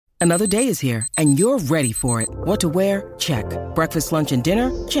Another day is here, and you're ready for it. What to wear? Check. Breakfast, lunch, and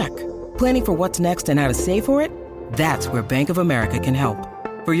dinner? Check. Planning for what's next and how to save for it? That's where Bank of America can help.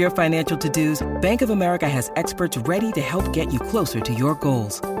 For your financial to-dos, Bank of America has experts ready to help get you closer to your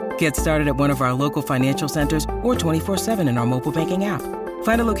goals. Get started at one of our local financial centers or 24/7 in our mobile banking app.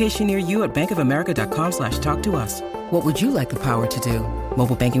 Find a location near you at bankofamerica.com/talktous. What would you like the power to do?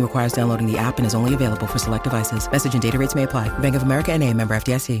 Mobile banking requires downloading the app and is only available for select devices. Message and data rates may apply. Bank of America N.A., member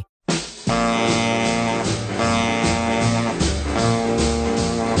FDIC.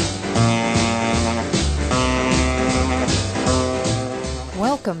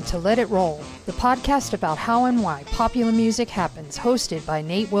 Welcome to Let It Roll, the podcast about how and why popular music happens, hosted by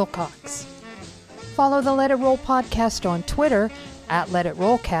Nate Wilcox. Follow the Let It Roll podcast on Twitter at Let It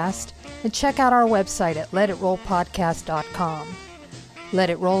Rollcast, and check out our website at letitrollpodcast.com. Let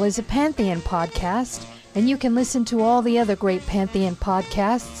It Roll is a Pantheon podcast, and you can listen to all the other great Pantheon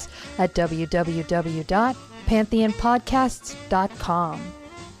podcasts at www.pantheonpodcasts.com.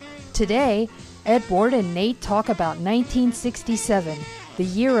 Today, Ed Ward and Nate talk about 1967, the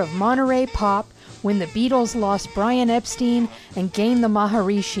year of Monterey Pop, when the Beatles lost Brian Epstein and gained the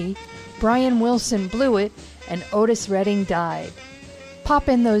Maharishi, Brian Wilson blew it, and Otis Redding died. Pop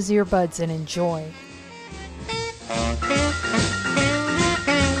in those earbuds and enjoy.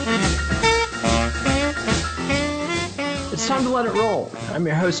 It's time to let it roll. I'm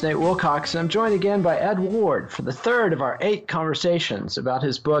your host, Nate Wilcox, and I'm joined again by Ed Ward for the third of our 8 conversations about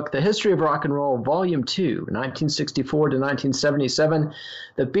his book, The History of Rock and Roll, Volume 2, 1964 to 1977,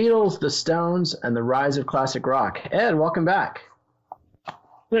 The Beatles, The Stones, and the Rise of Classic Rock. Ed, welcome back.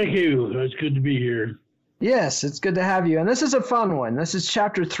 Thank you. It's good to be here. Yes, it's good to have you. And this is a fun one. This is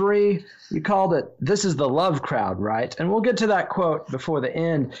Chapter 3. You called it, This is the Love Crowd, right? And we'll get to that quote before the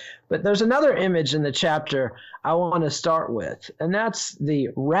end. But there's another image in the chapter I want to start with, and that's the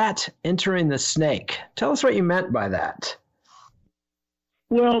rat entering the snake. Tell us what you meant by that.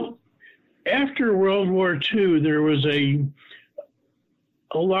 Well, after World War II, there was a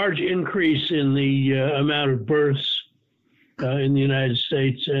large increase in the amount of births in the United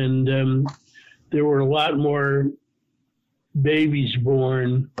States, and there were a lot more babies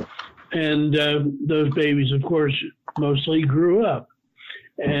born, and those babies, of course, mostly grew up.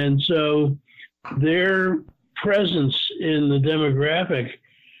 And so their presence in the demographic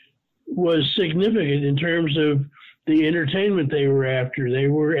was significant in terms of the entertainment they were after. They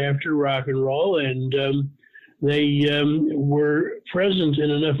were after rock and roll, and they were present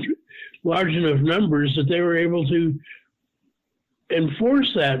in large enough numbers that they were able to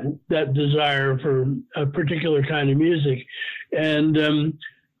enforce that desire for a particular kind of music. And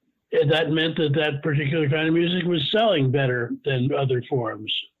that meant that particular kind of music was selling better than other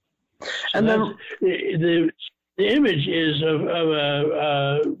forms. So and then the image is of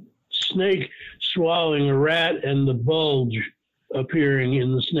a snake swallowing a rat and the bulge appearing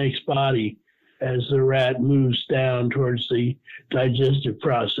in the snake's body as the rat moves down towards the digestive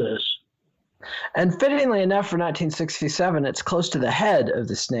process. And fittingly enough for 1967, it's close to the head of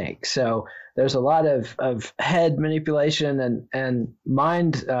the snake. So there's a lot of head manipulation and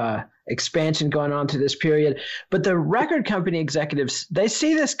mind expansion going on through this period. But the record company executives, they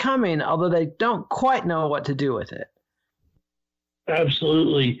see this coming, although they don't quite know what to do with it.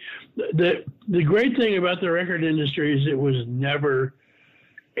 Absolutely. The great thing about the record industry is it was never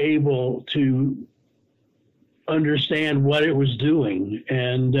able to understand what it was doing.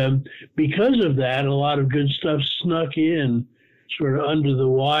 And because of that, a lot of good stuff snuck in sort of under the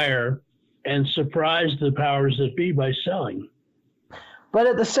wire and surprised the powers that be by selling. But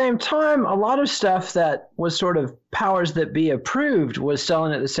at the same time, a lot of stuff that was sort of powers that be approved was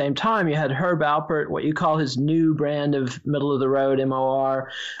selling at the same time. You had Herb Alpert, what you call his new brand of middle of the road MOR.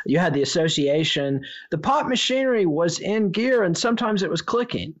 You had the Association. The pop machinery was in gear, and sometimes it was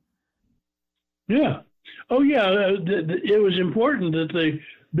clicking. Yeah. Oh, yeah. It was important that the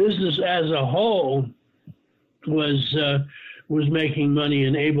business as a whole was making money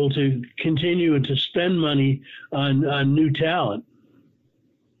and able to continue and to spend money on new talent.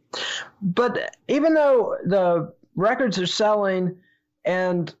 But even though the records are selling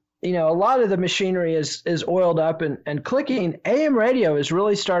and, you know, a lot of the machinery is oiled up and clicking, AM radio is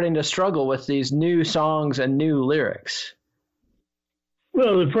really starting to struggle with these new songs and new lyrics.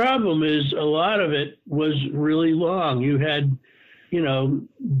 Well, the problem is a lot of it was really long. You had, you know,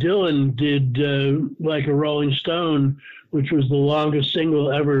 Dylan did Like a Rolling Stone, which was the longest single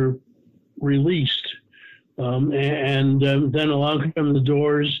ever released. And then along come the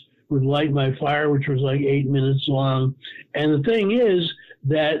Doors with Light My Fire, which was like 8 minutes long. And the thing is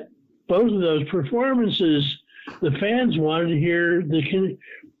that both of those performances, the fans wanted to hear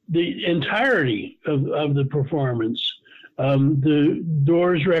the entirety of the performance. The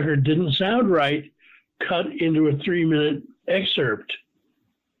Doors record didn't sound right, cut into a 3-minute excerpt.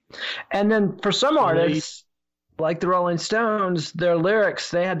 And then for some artists, like the Rolling Stones, their lyrics,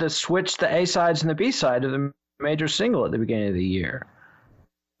 they had to switch the A-sides and the B-side of the major single at the beginning of the year.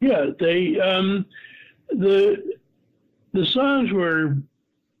 Yeah, they the songs were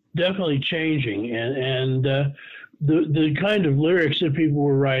definitely changing, and the kind of lyrics that people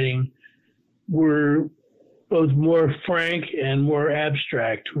were writing were both more frank and more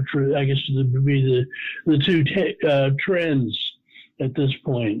abstract, which were, I guess, would be the two trends at this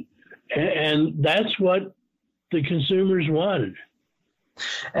point. And that's what the consumers wanted.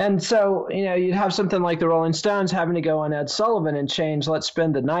 And so, you'd have something like the Rolling Stones having to go on Ed Sullivan and change "Let's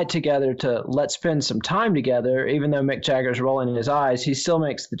Spend the Night Together" to "Let's Spend Some Time Together." Even though Mick Jagger's rolling his eyes, he still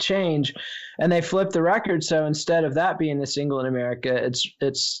makes the change. And they flip the record. So instead of that being the single in America, it's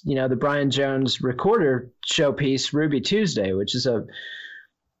the Brian Jones recorder showpiece, "Ruby Tuesday," which is a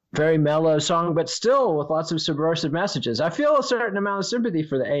very mellow song, but still with lots of subversive messages. I feel a certain amount of sympathy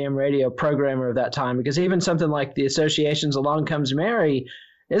for the AM radio programmer of that time, because even something like the Association's "Along Comes Mary"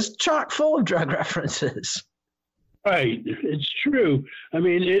 is chock full of drug references. Right. It's true. I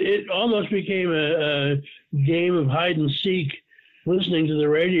mean, it almost became a game of hide and seek, listening to the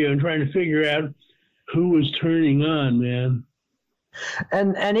radio and trying to figure out who was turning on, man.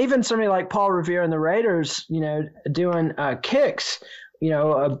 And even somebody like Paul Revere and the Raiders, doing Kicks,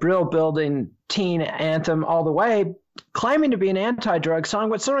 a Brill building teen anthem all the way, claiming to be an anti-drug song,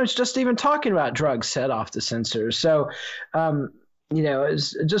 but sometimes just even talking about drugs set off the censors. So,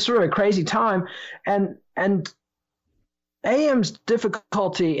 it's just sort of a crazy time. And AM's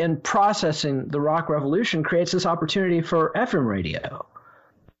difficulty in processing the rock revolution creates this opportunity for FM radio.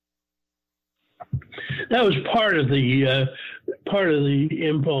 That was part of the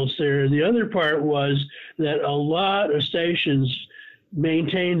impulse there. The other part was that a lot of stations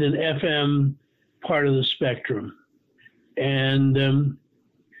maintained an FM part of the spectrum, and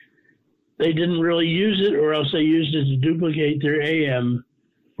they didn't really use it, or else they used it to duplicate their AM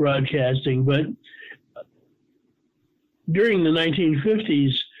broadcasting. But during the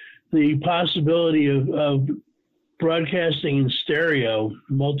 1950s, the possibility of broadcasting in stereo,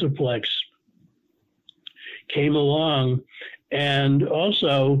 multiplex, came along, and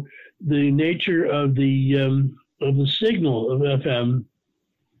also the nature of the signal of FM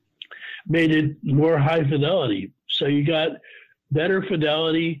made it more high fidelity. So you got better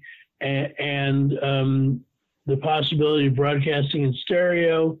fidelity and the possibility of broadcasting in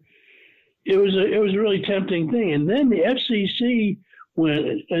stereo. It was a really tempting thing. And then the FCC went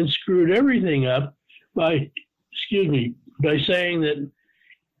and screwed everything up by saying that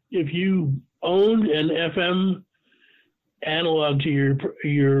if you owned an FM analog to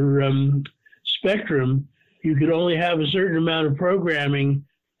your spectrum, you could only have a certain amount of programming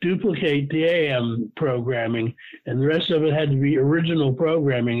duplicate the AM programming, and the rest of it had to be original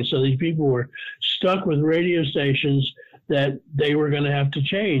programming. So these people were stuck with radio stations that they were going to have to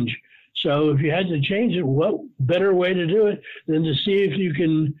change. So if you had to change it, what better way to do it than to see if you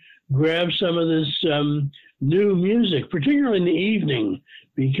can grab some of this new music, particularly in the evening,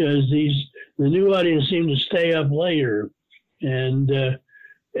 because the new audience seemed to stay up later and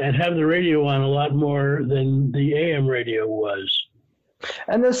have the radio on a lot more than the AM radio was.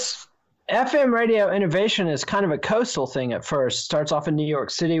 And this FM radio innovation is kind of a coastal thing at first. Starts off in New York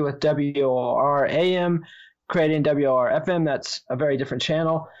City with WOR AM, creating WOR FM. That's a very different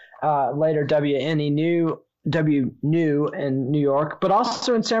channel. Later, WNE New in New York, but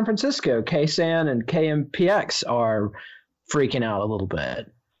also in San Francisco. KSAN and KMPX are freaking out a little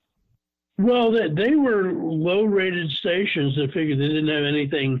bit. Well, they were low-rated stations that figured they didn't have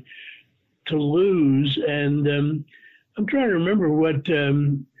anything to lose, and I'm trying to remember what.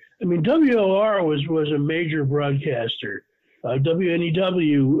 WOR was a major broadcaster.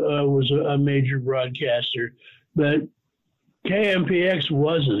 WNEW was a major broadcaster, but KMPX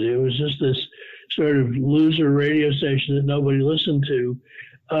wasn't. It was just this sort of loser radio station that nobody listened to.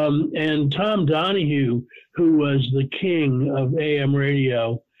 And Tom Donahue, who was the king of AM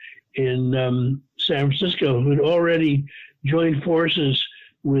radio in San Francisco, who had already joined forces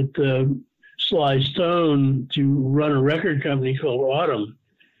with Sly Stone to run a record company called Autumn,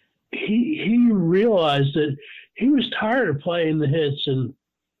 he realized that he was tired of playing the hits and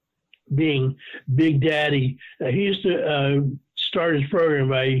being Big Daddy. He used to start his program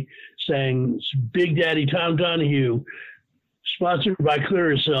by saying, "Big Daddy Tom Donahue, sponsored by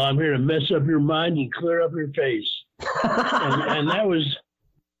Clearasil. I'm here to mess up your mind and clear up your face." and that was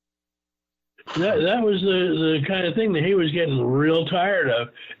That was the kind of thing that he was getting real tired of.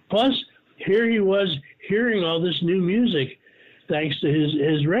 Plus, here he was hearing all this new music thanks to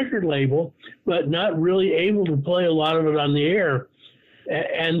his record label, but not really able to play a lot of it on the air.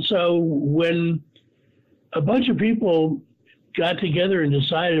 And so when a bunch of people got together and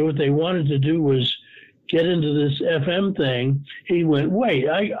decided what they wanted to do was get into this FM thing, he went, wait,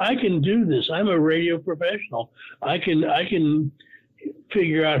 I can do this. I'm a radio professional. I can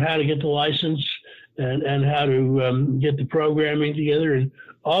figure out how to get the license and how to get the programming together. And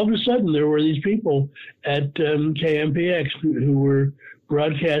all of a sudden, there were these people at KMPX who were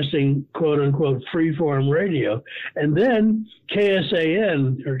broadcasting, quote unquote, freeform radio. And then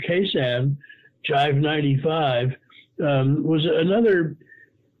KSAN, or KSAN, Jive 95, was another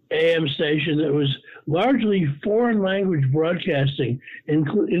AM station that was largely foreign language broadcasting,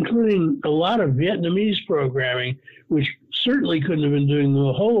 including a lot of Vietnamese programming, which certainly couldn't have been doing them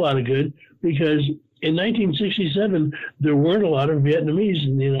a whole lot of good, because in 1967, there weren't a lot of Vietnamese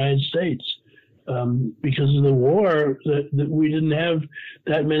in the United States. Because of the war, that we didn't have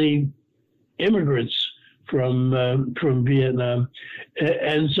that many immigrants from Vietnam,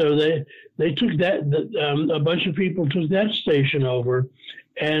 and so they took that. A bunch of people took that station over,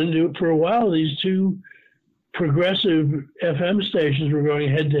 and for a while, these two progressive FM stations were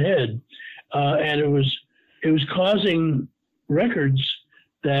going head to head, and it was causing records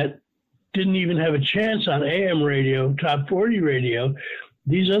that didn't even have a chance on AM radio, top 40 radio.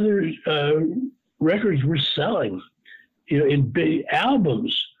 These other records were selling, in big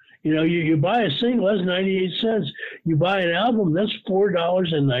albums. You buy a single, that's 98 cents. You buy an album, that's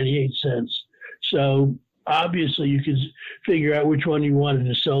 $4.98. So obviously you could figure out which one you wanted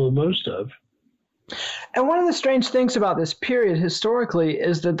to sell the most of. And one of the strange things about this period historically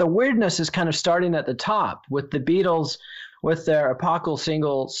is that the weirdness is kind of starting at the top with the Beatles with their apocalyptic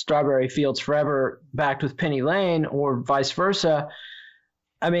single, Strawberry Fields Forever, backed with Penny Lane, or vice versa.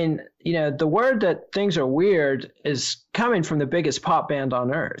 I mean, the word that things are weird is coming from the biggest pop band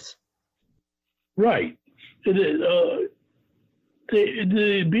on earth. Right. The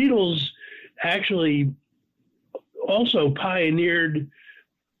Beatles actually also pioneered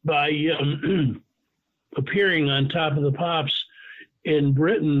by appearing on Top of the Pops in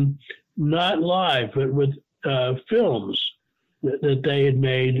Britain, not live, but with films that they had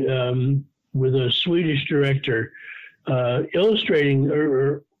made with a Swedish director, illustrating,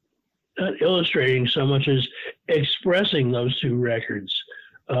 or not illustrating so much as expressing those two records.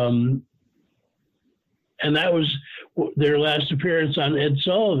 And that was their last appearance on Ed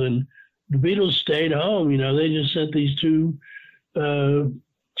Sullivan. The Beatles stayed home. They just sent these two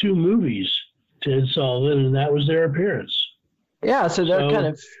movies to Ed Sullivan, and that was their appearance. Yeah, so they're kind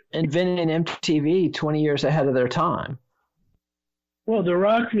of inventing MTV 20 years ahead of their time. Well, the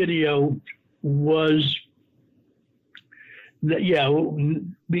rock video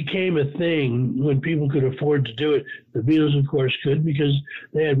became a thing when people could afford to do it. The Beatles, of course, could, because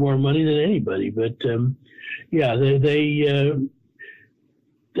they had more money than anybody. But they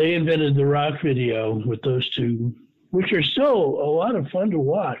invented the rock video with those two, which are still a lot of fun to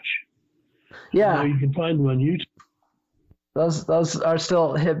watch. Yeah, you can find them on YouTube. Those are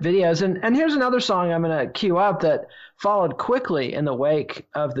still hit videos. And here's another song I'm going to cue up that followed quickly in the wake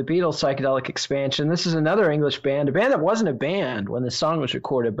of the Beatles' psychedelic expansion. This is another English band, a band that wasn't a band when the song was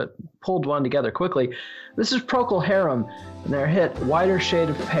recorded, but pulled one together quickly. This is Procol Harum and their hit Whiter Shade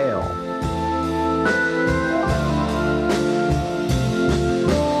of Pale.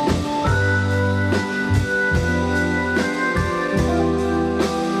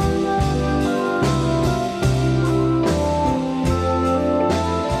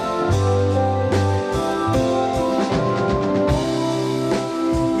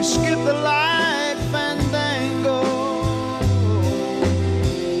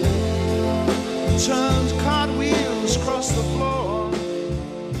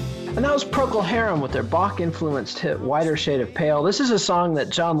 Procol Harum with their Bach-influenced hit Whiter Shade of Pale. This is a song that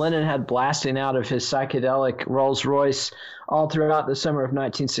John Lennon had blasting out of his psychedelic Rolls-Royce all throughout the summer of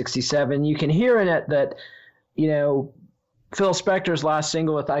 1967. You can hear in it that, Phil Spector's last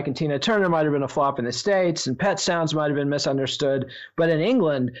single with Ike and Tina Turner might have been a flop in the States, and Pet Sounds might have been misunderstood, but in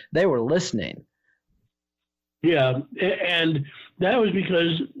England, they were listening. Yeah, and that was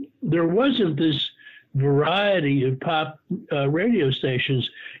because there wasn't this variety of pop radio stations.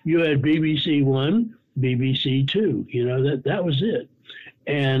 You had BBC One, BBC Two. That was it.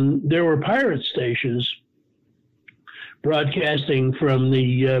 And there were pirate stations broadcasting from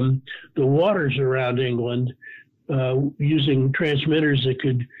the waters around England, using transmitters that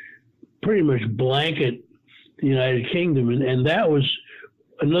could pretty much blanket the United Kingdom, and that was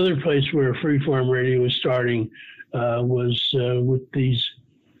another place where freeform radio was starting was with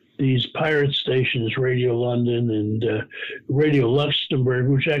these pirate stations, Radio London and Radio Luxembourg,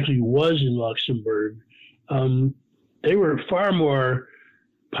 which actually was in Luxembourg. They were far more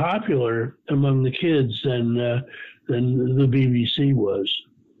popular among the kids than the BBC was.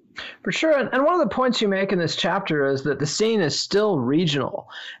 For sure. And one of the points you make in this chapter is that the scene is still regional.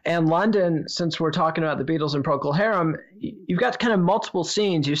 And London, since we're talking about the Beatles and Procol Harum, you've got kind of multiple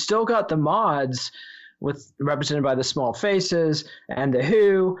scenes. You've still got the mods represented by the Small Faces and the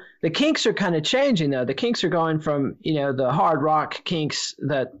Who. The Kinks are kind of changing, though. The Kinks are going from, the hard rock Kinks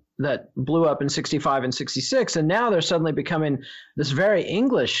that blew up in 65 and 66, and now they're suddenly becoming this very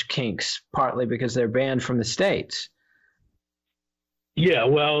English Kinks, partly because they're banned from the States. Yeah,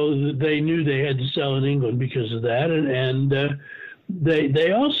 well, they knew they had to sell in England because of that, and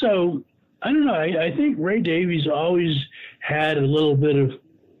they also, I don't know, I think Ray Davies always had a little bit of,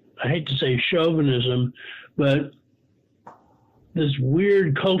 I hate to say chauvinism, but this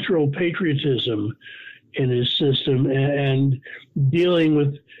weird cultural patriotism in his system and dealing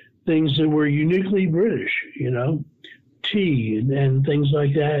with things that were uniquely British, tea and things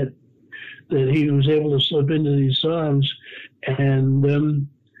like that he was able to slip into these songs and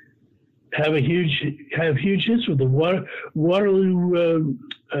have huge hits with the Waterloo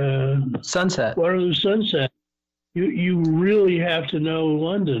Sunset. Waterloo Sunset. You really have to know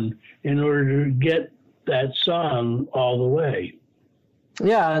London in order to get that song all the way.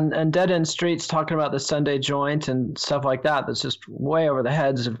 Yeah, and Dead End Streets talking about the Sunday Joint and stuff like that. That's just way over the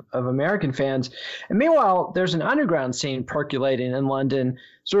heads of American fans. And meanwhile, there's an underground scene percolating in London,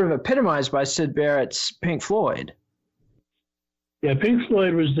 sort of epitomized by Syd Barrett's Pink Floyd. Yeah, Pink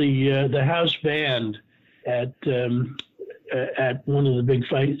Floyd was the house band at one of the big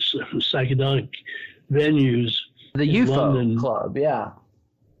psychedelic venues. The UFO Club, yeah.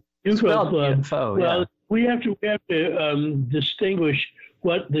 UFO Club. UFO, well, yeah. we have to distinguish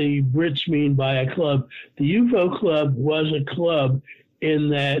what the Brits mean by a club. The UFO Club was a club in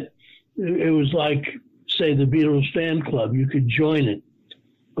that it was like, say, the Beatles fan club. You could join it,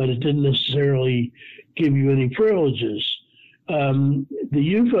 but it didn't necessarily give you any privileges. The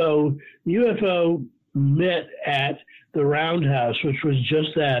UFO met at the Roundhouse, which was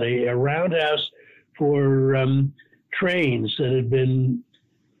just that, a roundhouse for trains that had been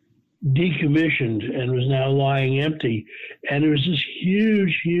decommissioned and was now lying empty. And it was this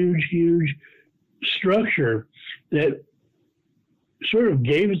huge structure that sort of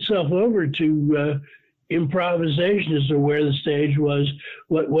gave itself over to improvisation as to where the stage was,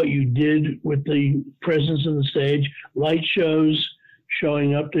 what you did with the presence of the stage, light shows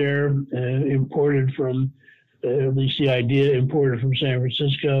showing up there, imported from, at least the idea imported from San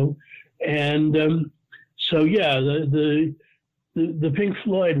Francisco. And so, yeah, the Pink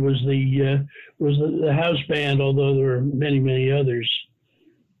Floyd was the house band, although there were many others.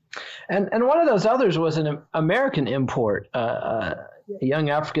 And one of those others was an American import, a young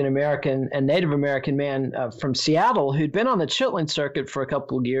African American and Native American man from Seattle who'd been on the Chitlin circuit for a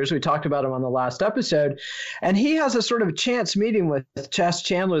couple of years. We talked about him on the last episode, and he has a sort of chance meeting with Chas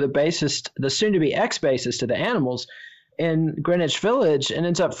Chandler, the bassist, the soon-to-be ex-bassist of the Animals, in Greenwich Village, and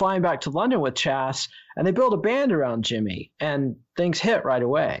ends up flying back to London with Chas, and they build a band around Jimmy, and things hit right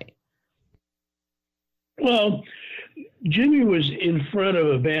away. Well, Jimmy was in front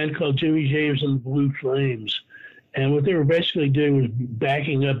of a band called Jimmy James and the Blue Flames, and what they were basically doing was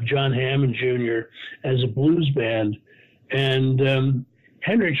backing up John Hammond Jr. as a blues band, and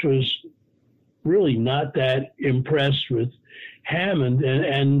Hendrix was really not that impressed with Hammond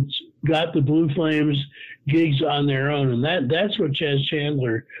and got the Blue Flames gigs on their own, and that's what Chas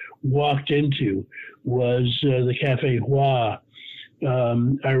Chandler walked into, was the Cafe Hoa.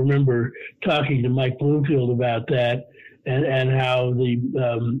 I remember talking to Mike Bloomfield about that and how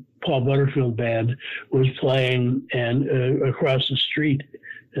the Paul Butterfield band was playing and across the street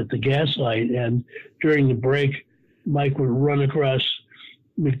at the Gaslight, and during the break Mike would run across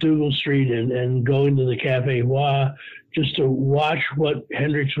McDougal Street and go into the Cafe Hoa just to watch what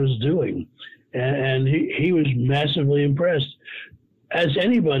Hendrix was doing. And he was massively impressed, as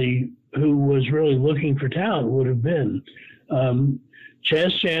anybody who was really looking for talent would have been.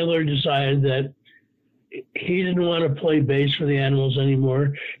 Chas Chandler decided that he didn't want to play bass for the Animals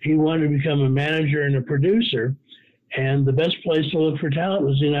anymore. He wanted to become a manager and a producer, and the best place to look for talent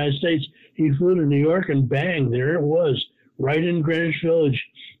was the United States. He flew to New York, and bang, there it was, right in Greenwich Village,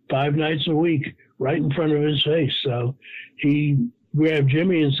 5 nights a week, right in front of his face. So he grabbed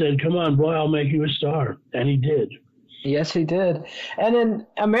Jimmy and said, "Come on, boy, I'll make you a star." And he did. Yes, he did. And in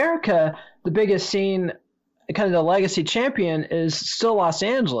America, the biggest scene kind of the legacy champion is still Los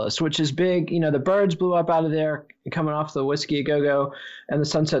Angeles, which is big. You know, the Byrds blew up out of there coming off the Whiskey A Go-Go and the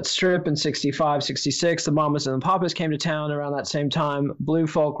Sunset Strip in 65, 66. The Mamas and the Papas came to town around that same time, blew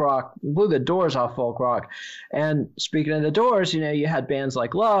the doors off folk rock. And speaking of the Doors, you know, you had bands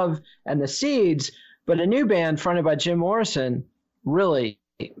like Love and the Seeds, but a new band fronted by Jim Morrison really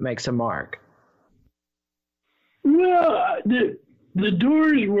makes a mark. Well, the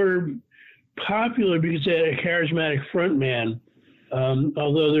Doors were popular because they had a charismatic frontman.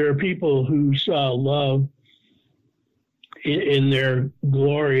 Although there are people who saw Love in their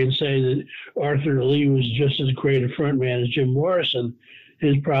glory and say that Arthur Lee was just as great a frontman as Jim Morrison,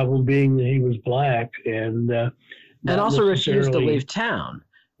 his problem being that he was black and also refused to leave town.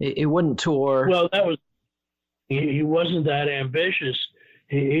 He wouldn't tour. Well, he wasn't that ambitious.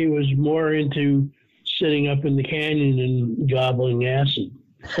 He was more into sitting up in the canyon and gobbling acid.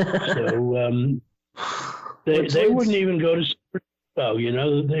 So they wouldn't even go to you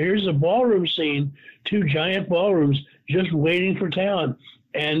know, here's a ballroom scene, 2 giant ballrooms just waiting for talent,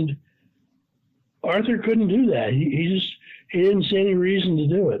 and Arthur couldn't do that. He didn't see any reason to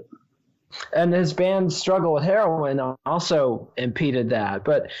do it. And his band's struggle with heroin also impeded that.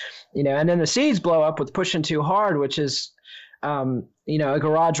 But, you know, and then the Seeds blow up with Pushing Too Hard, which is, you know, a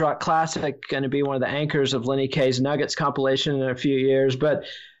garage rock classic, going to be one of the anchors of Lenny Kaye's Nuggets compilation in a few years. But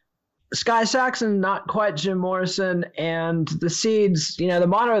Sky Saxon, not quite Jim Morrison, and the Seeds, you know, the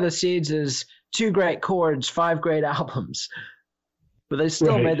motto of the Seeds is 2 great chords, 5 great albums. But they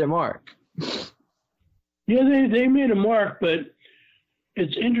still made their mark. Yeah, they made a mark, but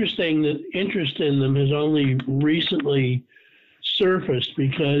it's interesting that interest in them has only recently surfaced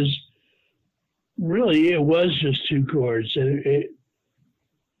because really it was just 2 chords.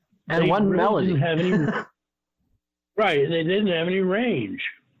 And one really melody. Didn't have any, right, they didn't have any range.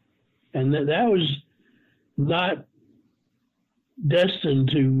 And that was not destined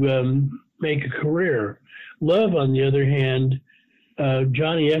to make a career. Love, on the other hand,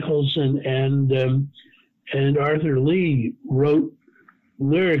 Johnny Eccles and Arthur Lee wrote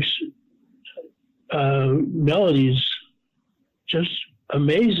lyrics, melodies, just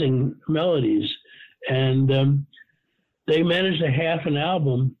amazing melodies. And they managed to half an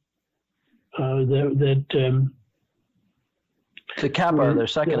album that the Kappa, their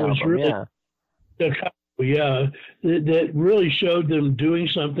second album, really, that really showed them doing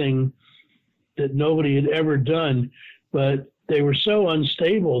something that nobody had ever done. But they were so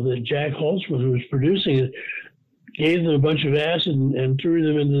unstable that Jack Holtzman, who was producing it, gave them a bunch of acid and threw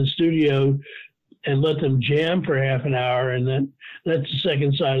them into the studio and let them jam for half an hour. And that's the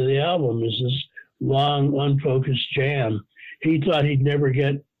second side of the album, is this long, unfocused jam. He thought he'd never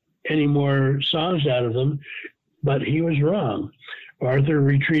get any more songs out of them, but he was wrong. Arthur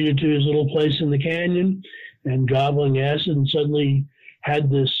retreated to his little place in the canyon and gobbling acid, and suddenly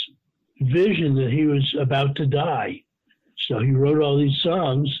had this vision that he was about to die. So he wrote all these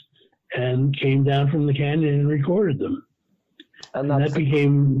songs and came down from the canyon and recorded them. And that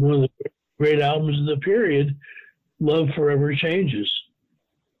became one of the great albums of the period, Love Forever Changes.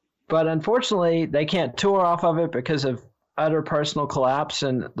 But unfortunately, they can't tour off of it because of utter personal collapse,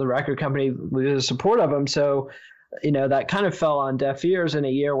 and the record company loses support of them. So, you know, that kind of fell on deaf ears in a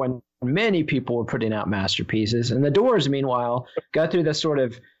year when many people were putting out masterpieces. And the Doors, meanwhile, go through this sort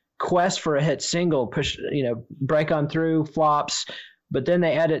of quest for a hit single, break on through, flops, but then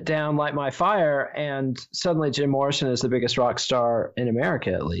they edit down Light My Fire, and suddenly Jim Morrison is the biggest rock star in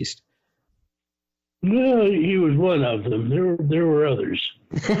America, at least. No, he was one of them. There were others.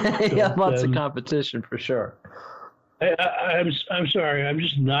 Yeah, lots of competition for sure. I'm sorry, I'm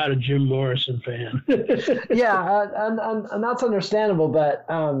just not a Jim Morrison fan. Yeah, and that's understandable, but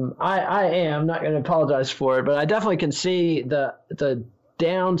I am not going to apologize for it. But I definitely can see the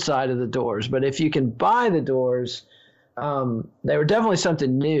downside of the Doors. But if you can buy the Doors, they were definitely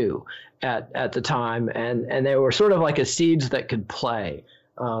something new at the time, and they were sort of like a Seeds that could play,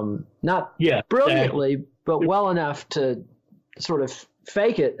 not brilliantly, but well enough to sort of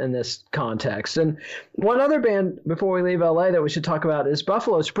fake it in this context. And one other band before we leave LA that we should talk about is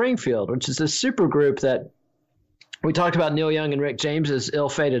Buffalo Springfield, which is this super group that we talked about. Neil Young and Rick James's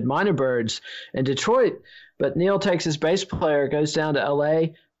ill-fated Minor Birds in Detroit, but Neil takes his bass player, goes down to LA,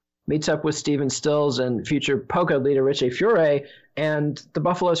 meets up with Stephen Stills and future Poco leader Richie Furay, and the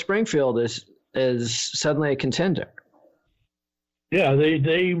Buffalo Springfield is suddenly a contender. Yeah,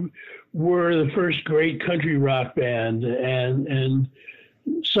 they were the first great country rock band, and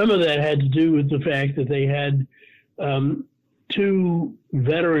some of that had to do with the fact that they had 2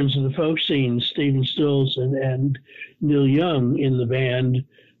 veterans of the folk scene, Stephen Stills and Neil Young, in the band,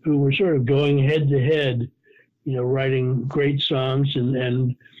 who were sort of going head to head writing great songs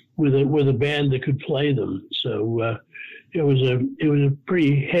and with a band that could play them. So it was a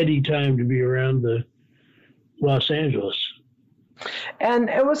pretty heady time to be around the Los Angeles. And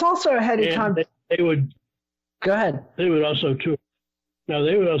it was also a heady time. They would go ahead. They would also tour. No,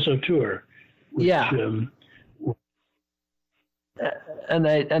 they would also tour. Which, yeah. And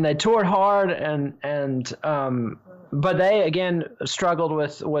they toured hard but they again struggled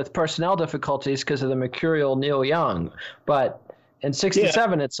with personnel difficulties because of the mercurial Neil Young. But in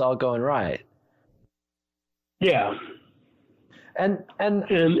 '67, it's all going right. Yeah. And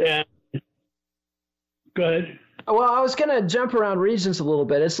go ahead. Well, I was going to jump around regions a little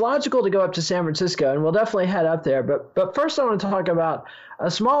bit. It's logical to go up to San Francisco, and we'll definitely head up there. But first, I want to talk about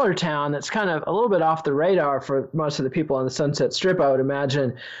a smaller town that's kind of a little bit off the radar for most of the people on the Sunset Strip, I would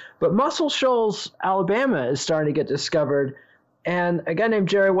imagine. But Muscle Shoals, Alabama, is starting to get discovered. And a guy named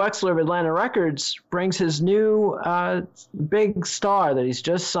Jerry Wexler of Atlantic Records brings his new big star that he's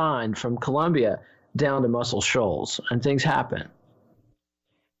just signed from Columbia down to Muscle Shoals, and things happen.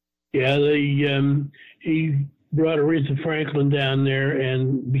 Yeah, he brought Aretha Franklin down there,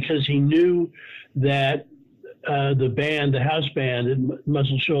 and because he knew that the house band at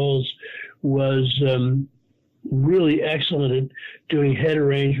Muscle Shoals was really excellent at doing head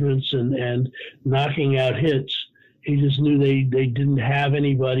arrangements and knocking out hits. He just knew they didn't have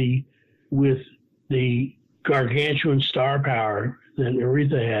anybody with the gargantuan star power that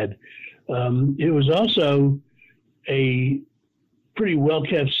Aretha had. It was also a pretty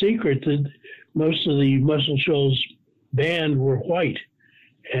well-kept secret that most of the Muscle Shoals band were white,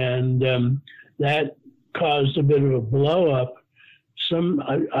 and that caused a bit of a blow-up.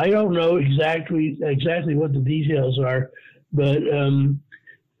 I don't know exactly what the details are, but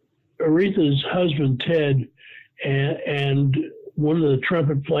Aretha's husband Ted and one of the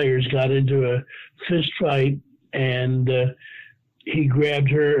trumpet players got into a fist fight, and he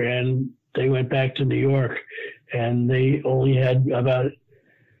grabbed her, and they went back to New York, and they only had about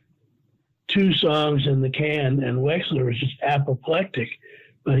 2 songs in the can, and Wexler was just apoplectic,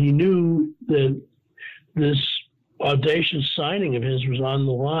 but he knew that this audacious signing of his was on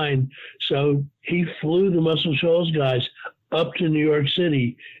the line, so he flew the Muscle Shoals guys up to New York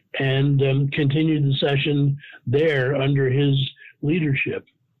City and continued the session there under his leadership.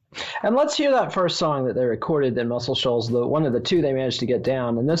 And let's hear that first song that they recorded in Muscle Shoals, one of the 2 they managed to get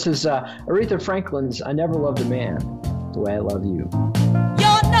down, and this is Aretha Franklin's I Never Loved a Man the Way I Love You.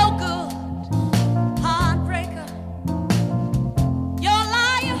 You're no good.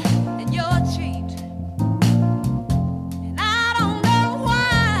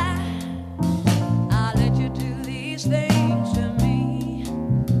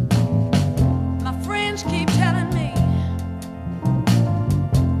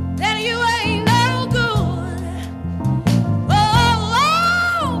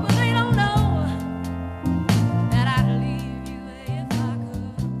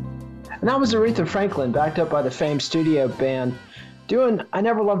 And that was Aretha Franklin, backed up by the famed studio band, doing I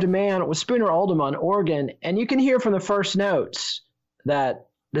Never Loved a Man with Spooner Oldham on organ. And you can hear from the first notes that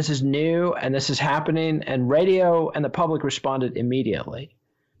this is new and this is happening, and radio and the public responded immediately.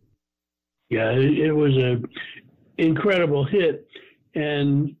 Yeah, it was an incredible hit.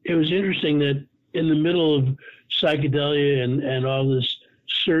 And it was interesting that in the middle of psychedelia and all this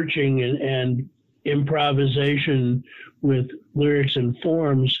searching and improvisation with lyrics and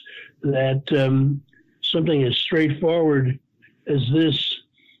forms, that something as straightforward as this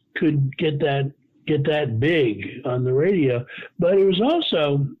could get that big on the radio. But it was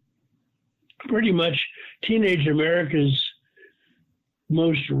also pretty much teenage America's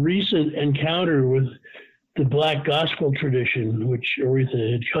most recent encounter with the black gospel tradition, which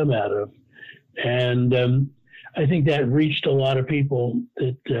Aretha had come out of. And I think that reached a lot of people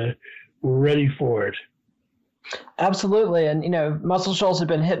that were ready for it. Absolutely. And, Muscle Shoals had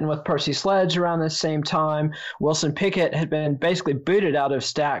been hitting with Percy Sledge around the same time. Wilson Pickett had been basically booted out of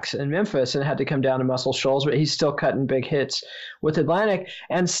Stax in Memphis and had to come down to Muscle Shoals, but he's still cutting big hits with Atlantic.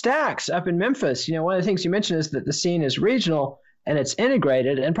 And Stax up in Memphis, one of the things you mentioned is that the scene is regional and it's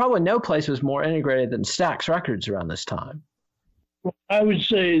integrated, and probably no place was more integrated than Stax Records around this time. Well, I would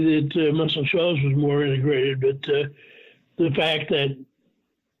say that Muscle Shoals was more integrated, but the fact that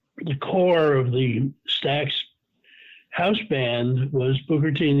the core of the Stax house band was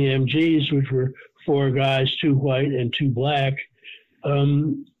Booker T and the MGs, which were 4 guys, 2 white and 2 black,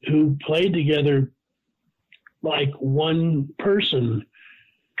 who played together like one person,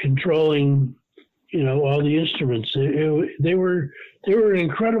 controlling, all the instruments. They were an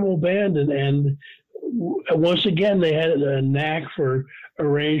incredible band, and once again they had a knack for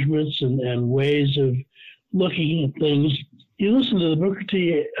arrangements and ways of looking at things. You listen to the Booker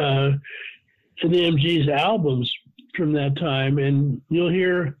T and the MG's albums from that time, and you'll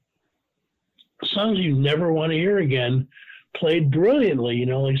hear songs you never want to hear again played brilliantly,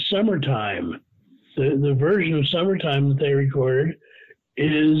 like Summertime. The version of Summertime that they recorded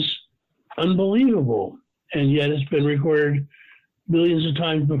is unbelievable, and yet it's been recorded millions of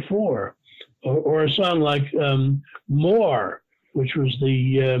times before. Or a song like More, which was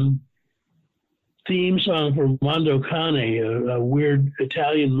the theme song for Mondo Cane, a weird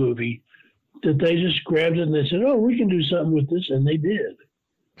Italian movie, that they just grabbed it and they said, oh, we can do something with this, and they did.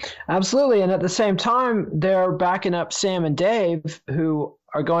 Absolutely. And at the same time, they're backing up Sam and Dave, who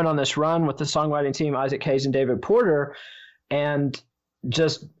are going on this run with the songwriting team, Isaac Hayes and David Porter, and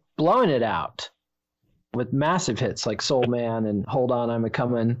just blowing it out with massive hits like Soul Man and Hold On, I'm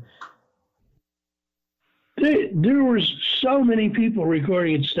A-Comin'. There was so many people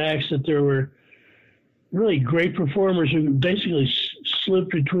recording at Stax that there were really great performers who basically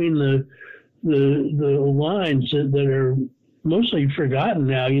slipped between the lines that are mostly forgotten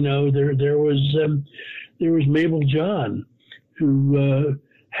now. There was Mabel John, who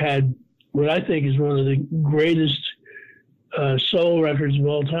had what I think is one of the greatest soul records of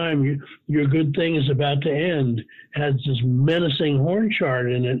all time. Your Good Thing Is About to End. It has this menacing horn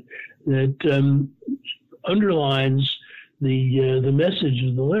chart in it that underlines the message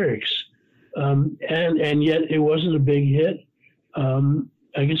of the lyrics, and yet it wasn't a big hit.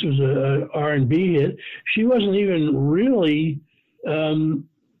 I guess it was a R&B hit. She wasn't even really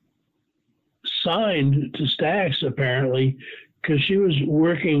signed to Stax, apparently, because she was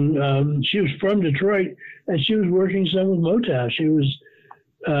working. She was from Detroit, and she was working some with Motown.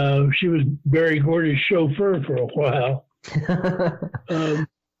 She was Berry Gordy's chauffeur for a while.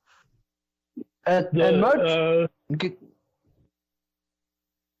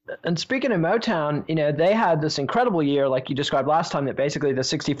 And speaking of Motown, they had this incredible year, like you described last time, that basically the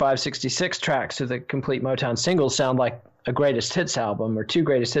 65, 66 tracks of the complete Motown singles sound like a greatest hits album or two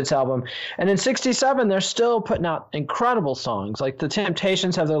greatest hits album. And in 67, they're still putting out incredible songs. Like the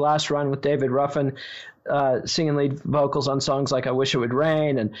Temptations have their last run with David Ruffin singing lead vocals on songs like I Wish It Would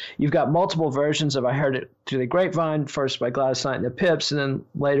Rain. And you've got multiple versions of I Heard It Through the Grapevine, first by Gladys Knight and the Pips, and then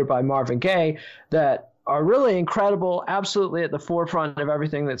later by Marvin Gaye, that are really incredible, absolutely at the forefront of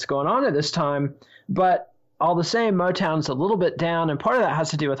everything that's going on at this time. But all the same, Motown's a little bit down, and part of that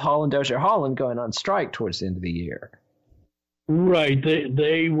has to do with Hall and Dozier Holland going on strike towards the end of the year. Right.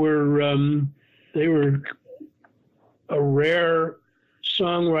 They were a rare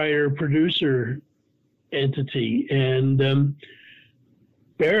songwriter producer entity, and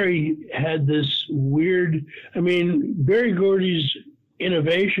Berry had this weird. Berry Gordy's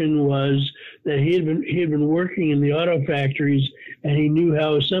innovation was that he had been working in the auto factories, and he knew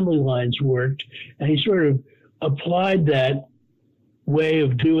how assembly lines worked, and he sort of applied that way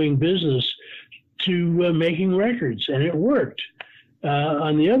of doing business to making records, and it worked.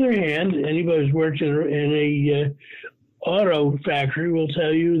 On the other hand, anybody who's worked in a auto factory will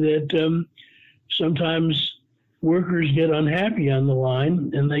tell you that sometimes workers get unhappy on the line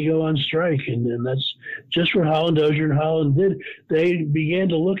and they go on strike, and that's just what Holland, Dozier, and Holland did. They began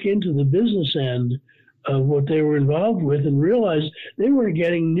to look into the business end of what they were involved with and realized they weren't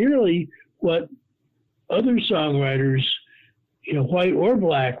getting nearly what other songwriters, white or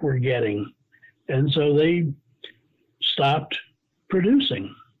black, were getting, and so they stopped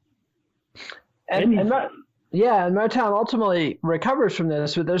producing. And Motown ultimately recovers from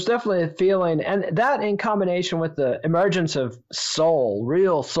this, but there's definitely a feeling, and that in combination with the emergence of soul,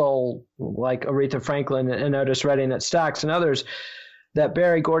 real soul, like Aretha Franklin and Otis Redding at Stax and others, that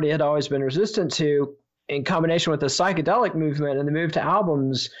Berry Gordy had always been resistant to, in combination with the psychedelic movement and the move to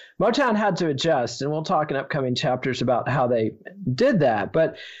albums, Motown had to adjust, and we'll talk in upcoming chapters about how they did that.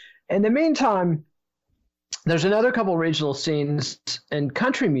 But in the meantime, there's another couple regional scenes in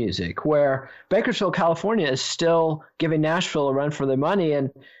country music where Bakersfield, California is still giving Nashville a run for their money,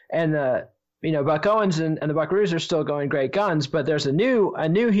 and Buck Owens and the Buckaroos are still going great guns, but there's a new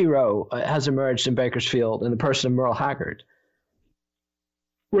hero has emerged in Bakersfield in the person of Merle Haggard.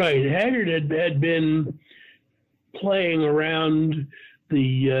 Right, Haggard had been playing around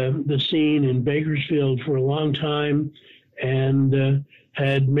the scene in Bakersfield for a long time, and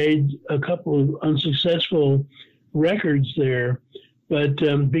had made a couple of unsuccessful records there. But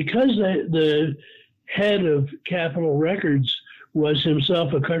because the head of Capitol Records was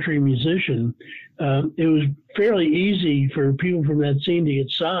himself a country musician, it was fairly easy for people from that scene to get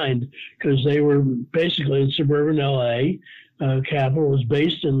signed because they were basically in suburban LA. Capitol was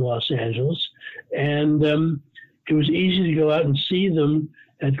based in Los Angeles, and it was easy to go out and see them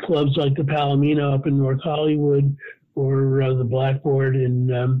at clubs like the Palomino up in North Hollywood, or the Blackboard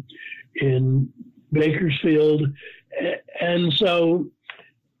in Bakersfield. And so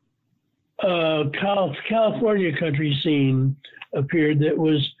California country scene appeared that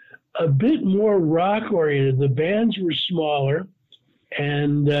was a bit more rock oriented. The bands were smaller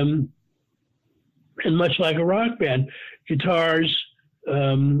and much like a rock band, guitars,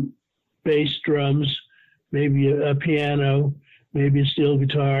 bass, drums, maybe a piano, maybe a steel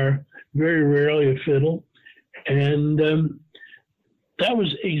guitar, very rarely a fiddle. And that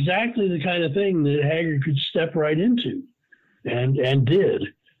was exactly the kind of thing that Haggard could step right into, and did.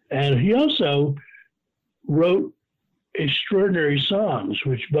 And he also wrote extraordinary songs,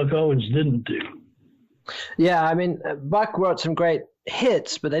 which Buck Owens didn't do. Yeah, I mean, Buck wrote some great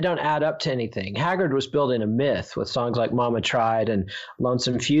hits, but they don't add up to anything. Haggard was building a myth with songs like Mama Tried and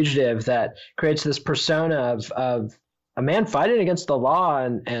Lonesome Fugitive that creates this persona of a man fighting against the law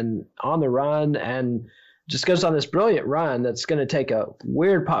and on the run, and just goes on this brilliant run that's going to take a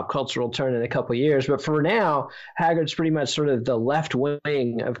weird pop cultural turn in a couple of years. But for now, Haggard's pretty much sort of the left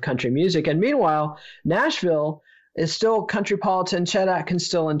wing of country music. And meanwhile, Nashville is still countrypolitan. Chet Atkins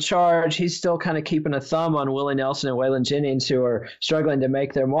still in charge. He's still kind of keeping a thumb on Willie Nelson and Waylon Jennings, who are struggling to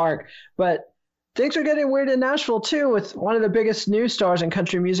make their mark. But things are getting weird in Nashville, too, with one of the biggest news stars in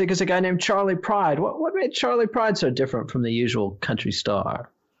country music is a guy named Charley Pride. What made Charley Pride so different from the usual country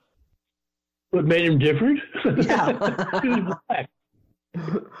star? What made him different? Yeah. He was black.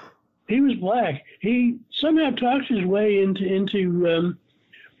 He was black. He somehow talked his way into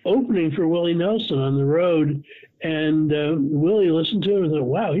opening for Willie Nelson on the road, and Willie listened to him and thought,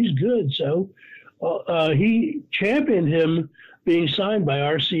 wow, he's good. So he championed him being signed by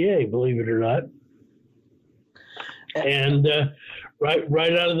RCA, believe it or not. And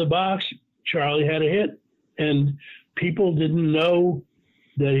right out of the box, Charley had a hit, and people didn't know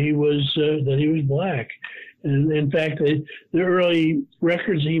that he was black. And in fact, the early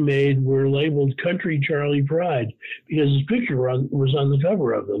records he made were labeled Country Charley Pride because his picture was on the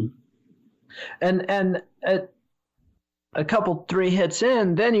cover of them. And at a couple, 3 hits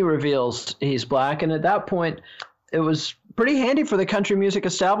in, then he reveals he's black. And at that point, it was pretty handy for the country music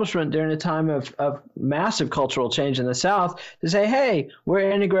establishment during a time of massive cultural change in the South to say, hey, we're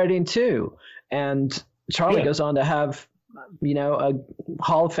integrating too. And Charley goes on to have, a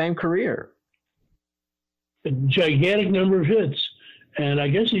Hall of Fame career. A gigantic number of hits. And I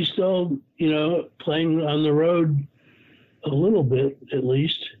guess he's still, playing on the road a little bit at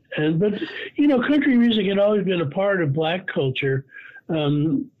least. But country music had always been a part of black culture,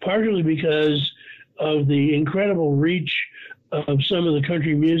 partially because of the incredible reach of some of the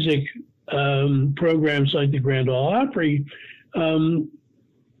country music programs like the Grand Ole Opry.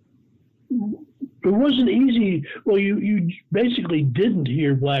 It wasn't easy. Well, you basically didn't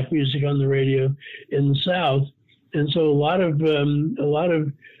hear black music on the radio in the South, and so a lot of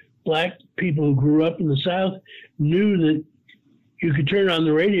black people who grew up in the South knew that you could turn on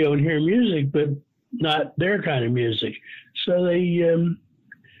the radio and hear music, but not their kind of music. So they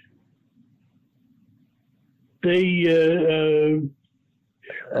adapted.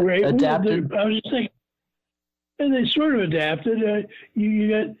 I was just thinking. And they sort of adapted.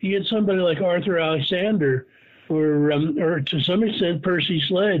 You get somebody like Arthur Alexander, or to some extent Percy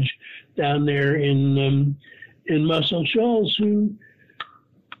Sledge, down there in Muscle Shoals, who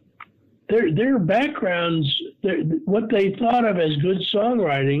their backgrounds, what they thought of as good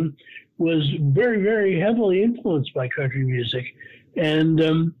songwriting, was very, very heavily influenced by country music, and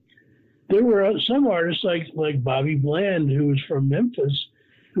there were some artists like Bobby Bland, who was from Memphis,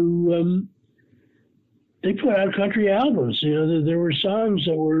 who they put out country albums. There were songs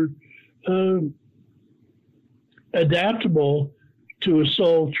that were adaptable to a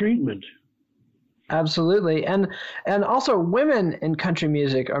soul treatment. Absolutely. And also women in country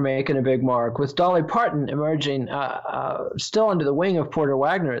music are making a big mark, with Dolly Parton emerging still under the wing of Porter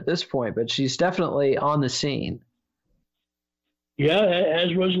Wagoner at this point, but she's definitely on the scene. Yeah,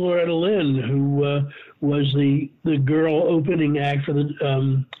 as was Loretta Lynn, who was the girl opening act for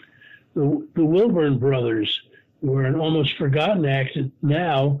the Wilburn Brothers, who are an almost forgotten act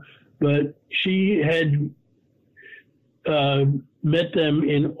now, but she had met them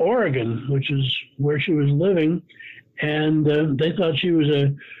in Oregon, which is where she was living, and they thought she was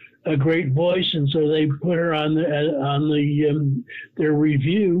a great voice, and so they put her on their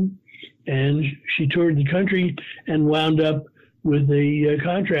review, and she toured the country and wound up with a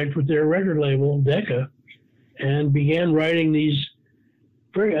contract with their record label, Decca, and began writing these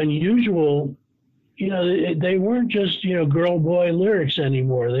very unusual, they weren't just, girl boy lyrics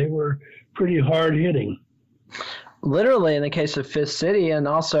anymore. They were pretty hard hitting. literally in the case of Fifth City, and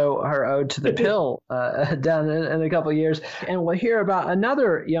also her Ode to the Pill down in a couple of years. And we'll hear about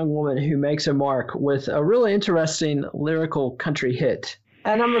another young woman who makes a mark with a really interesting lyrical country hit.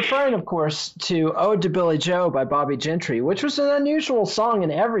 And I'm referring, of course, to Ode to Billy Joe by Bobby Gentry, which was an unusual song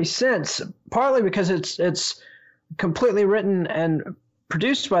in every sense, partly because it's completely written and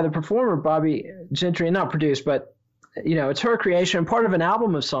produced by the performer Bobby Gentry, not produced, but it's her creation, part of an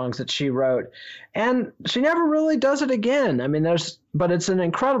album of songs that she wrote. And she never really does it again. I mean, but it's an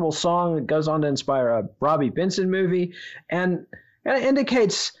incredible song. It goes on to inspire a Robbie Benson movie, and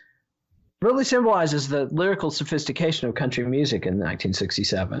it really symbolizes the lyrical sophistication of country music in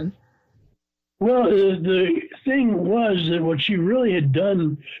 1967. Well, the thing was that what she really had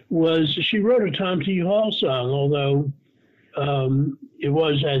done was she wrote a Tom T. Hall song, although it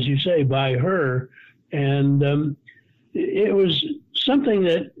was, as you say, by her. And it was something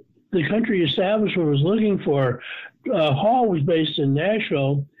that the country establishment was looking for. Hall was based in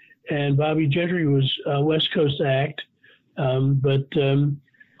Nashville, and Bobby Gentry was a West Coast act. But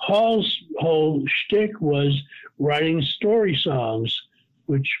Hall's whole shtick was writing story songs,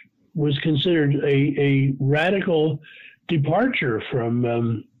 which was considered a radical departure from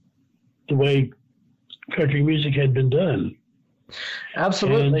the way country music had been done.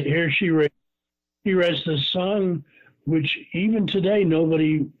 Absolutely. And here she writes this song, which even today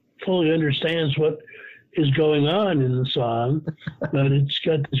nobody fully understands what is going on in the song, but it's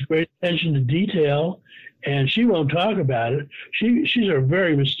got this great attention to detail, and she won't talk about it. She's a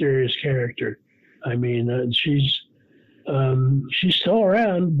very mysterious character. I mean, she's still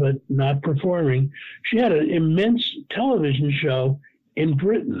around, but not performing. She had an immense television show in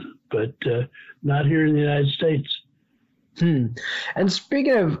Britain, but not here in the United States. And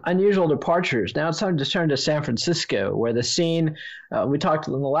speaking of unusual departures, now it's time to turn to San Francisco, where the scene we talked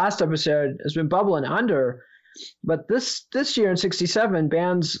in the last episode has been bubbling under. But this year in '67,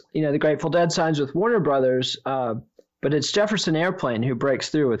 bands, the Grateful Dead signs with Warner Brothers, but it's Jefferson Airplane who breaks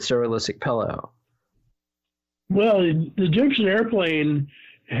through with Surrealistic Pillow. Well, the Jefferson Airplane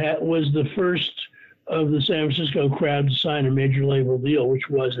was the first of the San Francisco crowd to sign a major label deal, which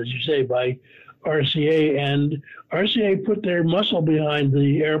was, as you say, by RCA, and RCA put their muscle behind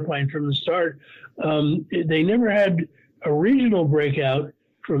the Airplane from the start. They never had a regional breakout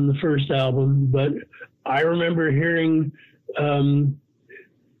from the first album, but I remember hearing, trying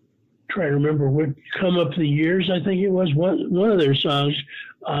to remember what Come Up the Years, I think it was, one of their songs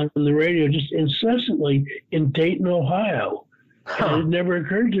on the radio just incessantly in Dayton, Ohio. And it never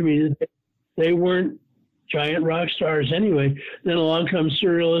occurred to me that they weren't giant rock stars anyway. Then along comes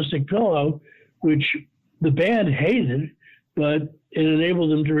Surrealistic Pillow, which the band hated, but it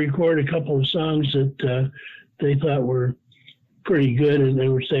enabled them to record a couple of songs that they thought were pretty good,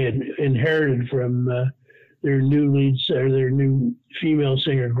 and which they had inherited from their new female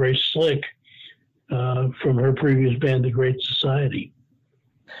singer, Grace Slick, from her previous band, The Great Society.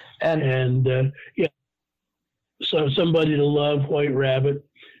 And so Somebody to Love, White Rabbit,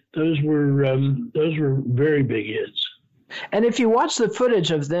 those were very big hits. And if you watch the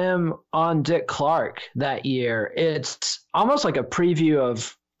footage of them on Dick Clark that year, it's almost like a preview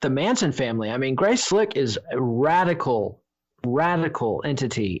of the Manson family. I mean, Grace Slick is a radical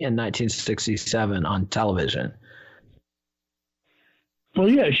entity in 1967 on television. Well,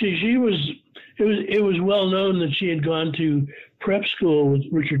 yeah, it was well known that she had gone to prep school with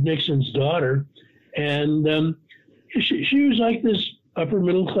Richard Nixon's daughter, and she was like this upper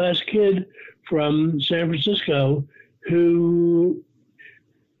middle class kid from San Francisco who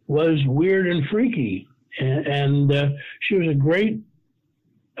was weird and freaky, and she was a great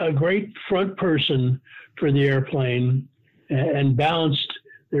front person for the Airplane, and balanced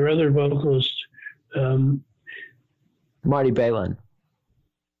their other vocalist, Marty Balin.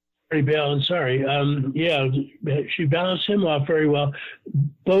 Sorry. She balanced him off very well.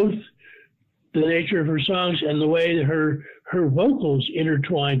 Both the nature of her songs and the way that her vocals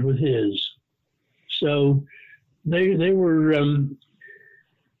intertwined with his. So they were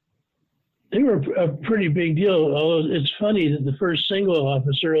a pretty big deal. Although it's funny that the first single off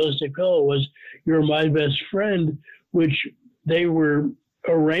of Surrealistic Pillow was "You're My Best Friend," which they were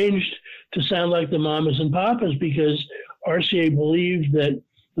arranged to sound like the Mamas and Papas, because RCA believed that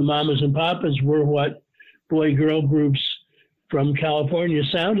the Mamas and Papas were what boy-girl groups from California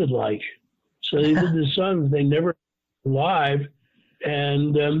sounded like. So they did this song that they never live,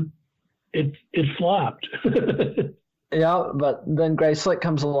 and it flopped. Yeah, but then Grace Slick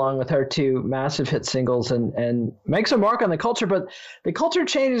comes along with her two massive hit singles and makes a mark on the culture. But the culture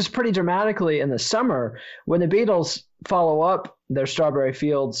changes pretty dramatically in the summer when the Beatles follow up their Strawberry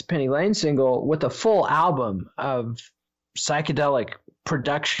Fields Penny Lane single with a full album of psychedelic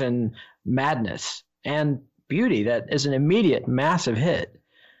production madness and beauty that is an immediate massive hit.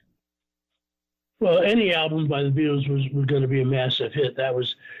 Well, any album by the Beatles was going to be a massive hit. That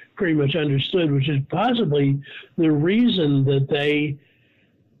was pretty much understood, which is possibly the reason that they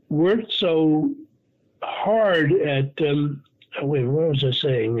worked so hard at, wait, what was I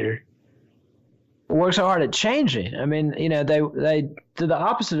saying there? Worked so hard at changing. I mean, you know, they did the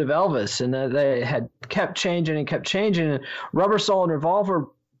opposite of Elvis, and they had kept changing and kept changing. And Rubber Soul and Revolver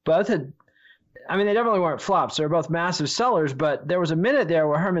both had, I mean, they definitely weren't flops. They were both massive sellers, but there was a minute there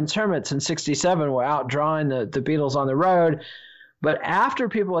where Herman's Hermits in '67 were outdrawing the Beatles on the road. But after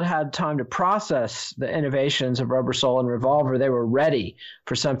people had had time to process the innovations of Rubber Soul and Revolver, they were ready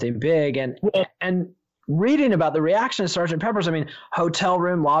for something big. And reading about the reaction to Sgt. Pepper's, I mean, hotel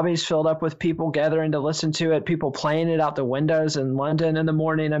room lobbies filled up with people gathering to listen to it, people playing it out the windows in London in the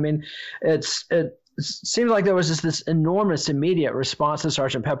morning. I mean, it seems like there was just this enormous immediate response to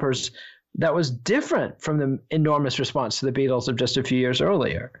Sgt. Pepper's that was different from the enormous response to the Beatles of just a few years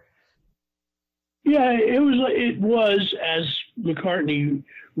earlier. Yeah, it was, as McCartney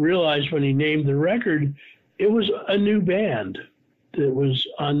realized when he named the record, it was a new band that was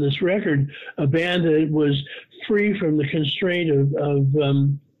on this record, a band that was free from the constraint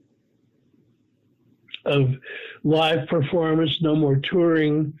of live performance, no more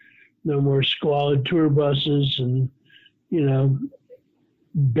touring, no more squalid tour buses and, you know,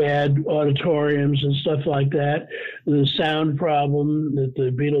 bad auditoriums and stuff like that. The sound problem that the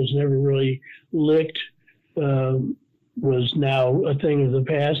Beatles never really licked was now a thing of the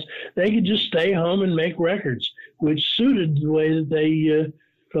past. They could just stay home and make records, which suited the way that they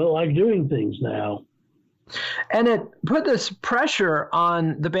felt like doing things now. And it put this pressure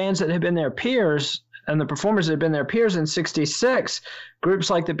on the bands that had been their peers and the performers that had been their peers in '66.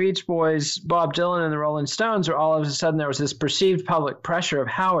 Groups like the Beach Boys, Bob Dylan, and the Rolling Stones, where all of a sudden there was this perceived public pressure of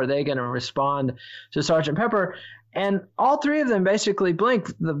how are they going to respond to Sgt. Pepper. And all three of them basically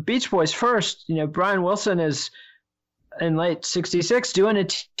blinked. The Beach Boys first, you know, Brian Wilson is in late '66 doing a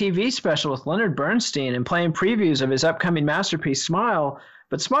TV special with Leonard Bernstein and playing previews of his upcoming masterpiece, Smile,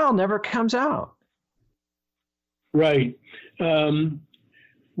 but Smile never comes out. Right.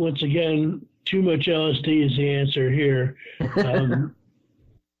 Once again, too much LSD is the answer here.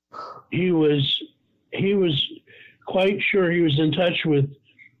 He was quite sure he was in touch with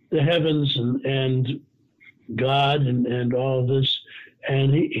the heavens and God and all of this,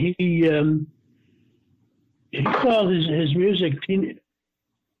 and he called his music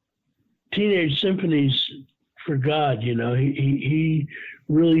teenage symphonies for God. You know, he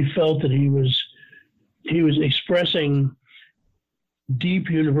really felt that he was expressing deep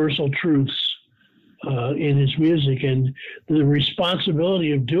universal truths in his music, and the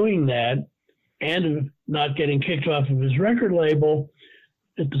responsibility of doing that and of not getting kicked off of his record label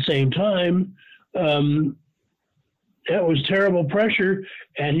at the same time, that was terrible pressure,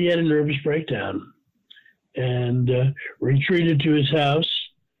 and he had a nervous breakdown and retreated to his house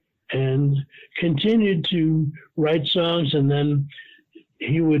and continued to write songs. And then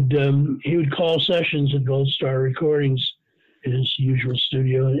he would call sessions at Gold Star Recordings, his usual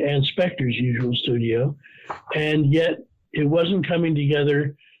studio, and Spector's usual studio, and yet it wasn't coming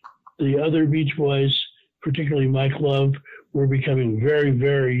together. The other Beach Boys, particularly Mike Love, were becoming very,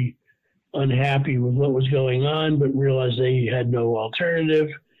 very unhappy with what was going on, but realized they had no alternative.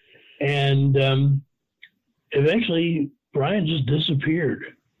 And eventually, Brian just disappeared.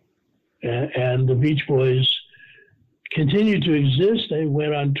 And the Beach Boys continued to exist. They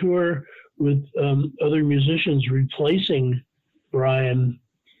went on tour with other musicians replacing Brian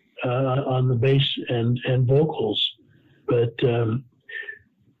on the bass and vocals. But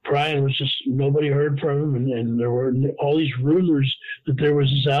Brian was just, nobody heard from him, and there were all these rumors that there was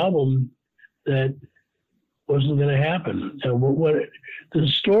this album that wasn't going to happen. And what the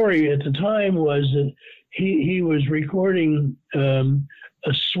story at the time was that he was recording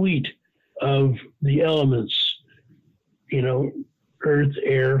a suite of the elements, you know, earth,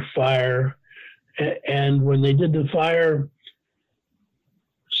 air, fire. And when they did the fire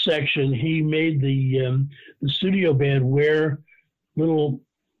section, he made the studio band wear little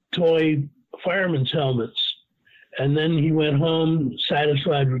toy fireman's helmets. And then he went home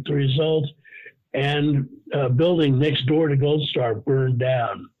satisfied with the result, and a building next door to Gold Star burned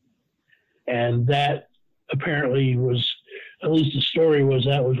down. And that apparently was, at least the story was,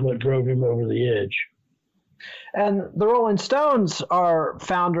 that was what drove him over the edge. And the Rolling Stones are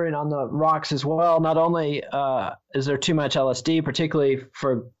foundering on the rocks as well. Not only is there too much LSD, particularly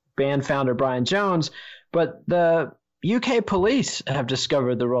for band founder Brian Jones, but the UK police have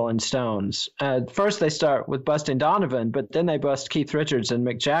discovered the Rolling Stones. First, they start with busting Donovan, but then they bust Keith Richards and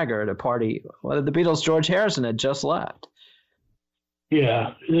Mick Jagger at a party. Well, the Beatles' George Harrison had just left.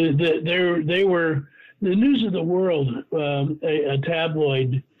 Yeah, they were the News of the World, a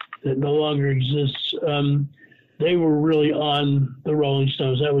tabloid that no longer exists. They were really on the Rolling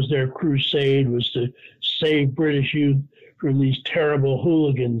Stones. That was their crusade, was to save British youth from these terrible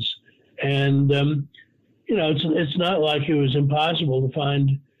hooligans. And it's not like it was impossible to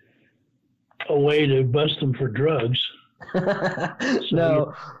find a way to bust them for drugs.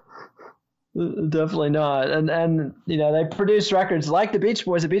 No, definitely not. And they produced records like the Beach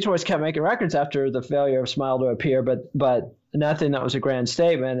Boys. The Beach Boys kept making records after the failure of Smile to Appear, but nothing that was a grand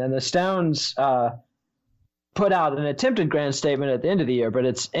statement. And the Stones put out an attempted grand statement at the end of the year, but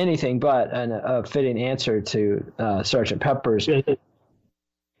it's anything but a fitting answer to Sgt. Pepper's. Yeah,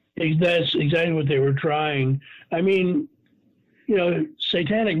 that's exactly what they were trying. I mean,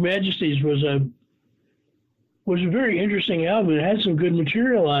 Satanic Majesties was a very interesting album. It had some good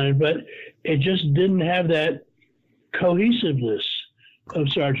material on it, but it just didn't have that cohesiveness of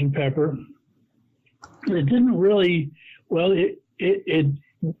Sgt. Pepper. It didn't really, it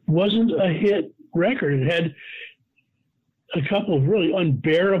wasn't a hit record. It had a couple of really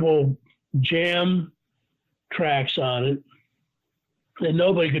unbearable jam tracks on it that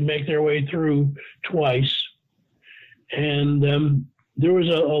nobody could make their way through twice. And there was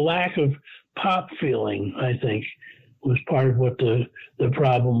a lack of pop feeling, I think, was part of what the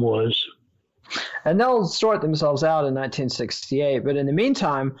problem was. And they'll sort themselves out in 1968. But in the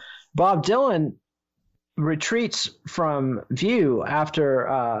meantime, Bob Dylan retreats from view after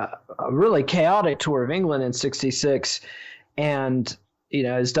a really chaotic tour of England in 66. And,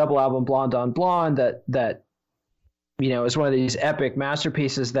 his double album Blonde on Blonde that is one of these epic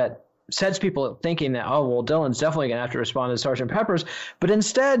masterpieces that sets people thinking that, oh, well, Dylan's definitely going to have to respond to Sgt. Pepper's. But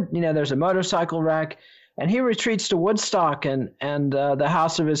instead, there's a motorcycle wreck, and he retreats to Woodstock and the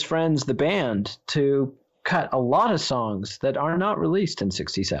house of his friends, the band, to cut a lot of songs that are not released in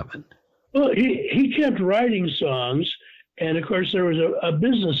 67. Well, he kept writing songs, and of course there was a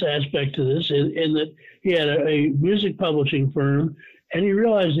business aspect to this in that he had a music publishing firm, and he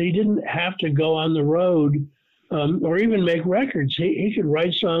realized he didn't have to go on the road or even make records. He could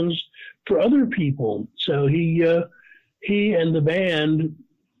write songs for other people. So he and the band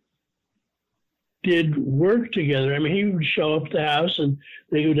did work together. I mean, he would show up at the house and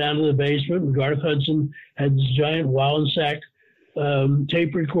they go down to the basement, and Garth Hudson had this giant Wallensack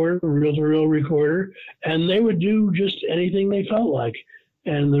tape recorder, reel-to-reel recorder, and they would do just anything they felt like.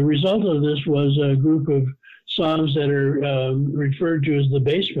 And the result of this was a group of songs that are referred to as the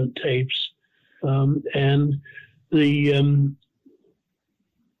basement tapes. And the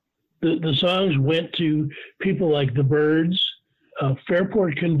songs went to people like the Byrds.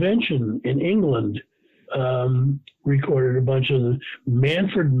 Fairport Convention in England recorded a bunch of the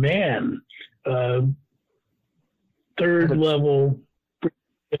Manfred Mann, third level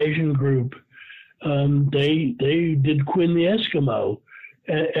Asian group. They did Quinn the Eskimo,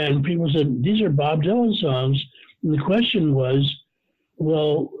 and people said, these are Bob Dylan songs. And the question was,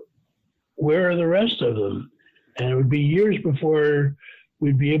 well, where are the rest of them? And it would be years before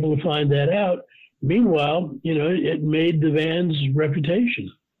we'd be able to find that out. Meanwhile, it made the band's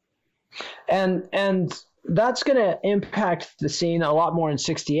reputation. And that's going to impact the scene a lot more in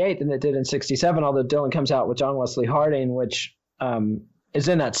 68 than it did in 67, although Dylan comes out with John Wesley Harding, which is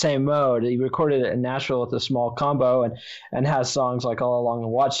in that same mode. He recorded it in Nashville with a small combo and has songs like All Along the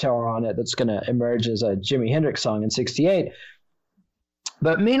Watchtower on it that's going to emerge as a Jimi Hendrix song in 68.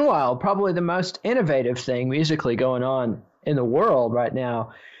 But meanwhile, probably the most innovative thing musically going on in the world right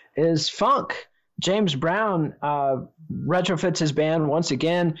now is funk. James Brown retrofits his band once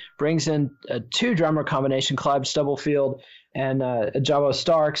again, brings in a two-drummer combination, Clyde Stubblefield and Jabo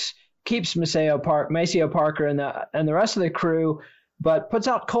Starks, keeps Maceo Parker and the rest of the crew, but puts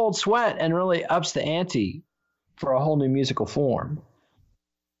out Cold Sweat and really ups the ante for a whole new musical form.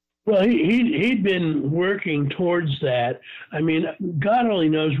 Well, he'd been working towards that. I mean, God only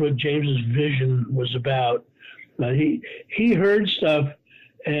knows what James's vision was about. He heard stuff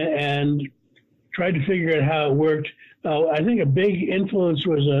and tried to figure out how it worked. I think a big influence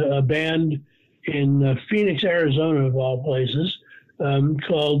was a band in Phoenix, Arizona, of all places,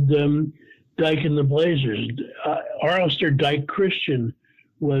 called Dyke and the Blazers. Arlister Dyke Christian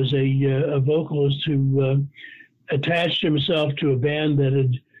was a vocalist who attached himself to a band that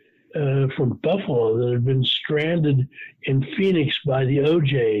had from Buffalo that had been stranded in Phoenix by the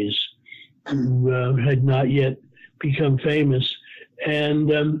OJs, who had not yet become famous, and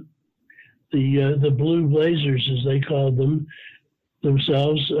the Blue Blazers, as they called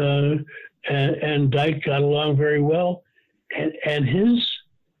themselves, and Dyke got along very well, and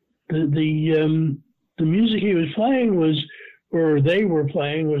the music he was playing they were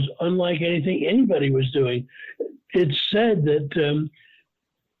playing was unlike anything anybody was doing. It's said that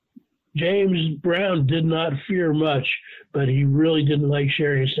James Brown did not fear much, but he really didn't like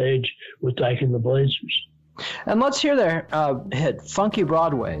sharing a stage with Dyke and the Blazers. And let's hear their hit, Funky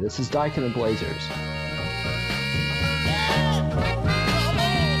Broadway. This is Dyke and the Blazers.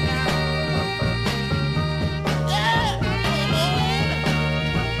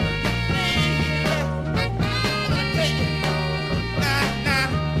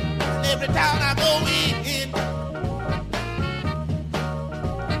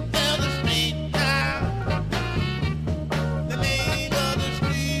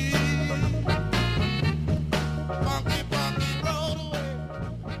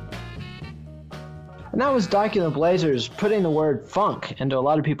 And that was Dyke and the Blazers putting the word funk into a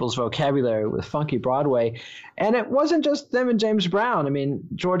lot of people's vocabulary with Funky Broadway. And it wasn't just them and James Brown. I mean,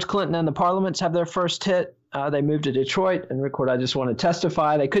 George Clinton and the Parliaments have their first hit. They moved to Detroit and record I Just Want to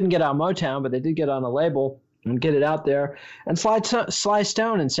Testify. They couldn't get on Motown, but they did get on a label and get it out there. And Sly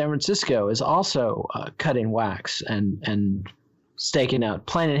Stone in San Francisco is also cutting wax and staking out,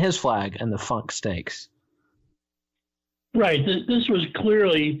 planting his flag in the funk stakes. Right. This was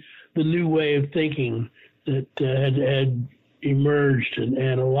clearly the new way of thinking that had emerged,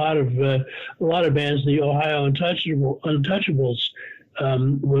 and a lot of bands. The Ohio Untouchables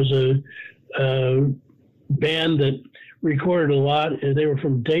was a band that recorded a lot. They were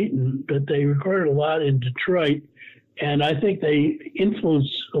from Dayton, but they recorded a lot in Detroit, and I think they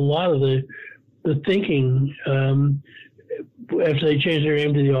influenced a lot of the thinking after they changed their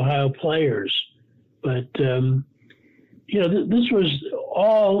name to the Ohio Players. But this was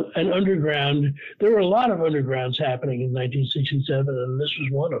all an underground. There were a lot of undergrounds happening in 1967, and this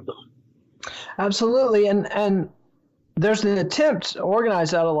was one of them. Absolutely. And there's an attempt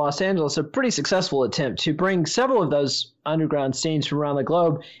organized out of Los Angeles, a pretty successful attempt to bring several of those underground scenes from around the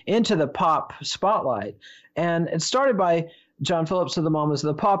globe into the pop spotlight. And it started by John Phillips of the Mamas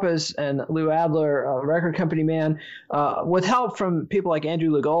and the Papas and Lou Adler, a record company man, with help from people like Andrew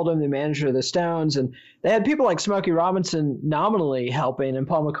Loog Oldham, the manager of the Stones. And they had people like Smokey Robinson nominally helping and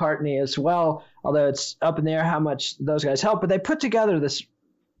Paul McCartney as well, although it's up in the air how much those guys helped. But they put together this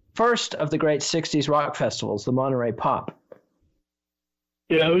first of the great 60s rock festivals, the Monterey Pop.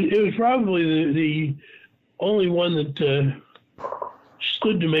 Yeah, it was probably the only one that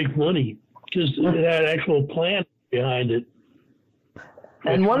stood to make money because it had actual plan behind it.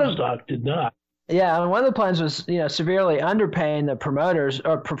 And one of Stock did not. Yeah, and one of the plans was, severely underpaying the promoters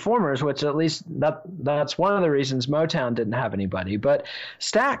or performers, which at least that's one of the reasons Motown didn't have anybody. But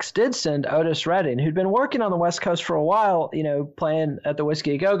Stax did send Otis Redding, who'd been working on the West Coast for a while, playing at the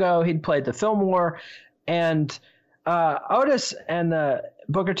Whiskey A Go-Go. He'd played the Fillmore, and Otis and the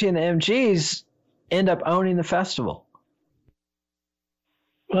Booker T and the MGs end up owning the festival.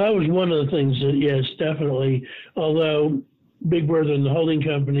 Well, that was one of the things that, yes, definitely. Although Big Brother and the Holding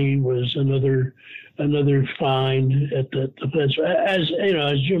Company was another find at the place. As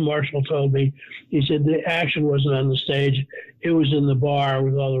Jim Marshall told me, he said the action wasn't on the stage; it was in the bar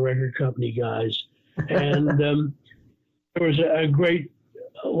with all the record company guys, and there was a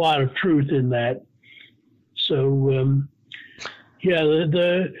lot of truth in that. So,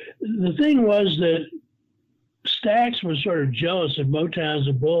 the thing was that Stax was sort of jealous of Motown's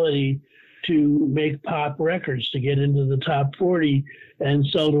ability to make pop records, to get into the top 40 and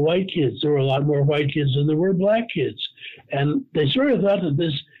sell to white kids. There were a lot more white kids than there were black kids. And they sort of thought that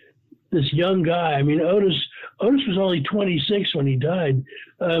this young guy, I mean, Otis was only 26 when he died.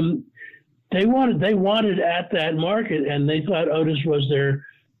 They wanted at that market, and they thought Otis was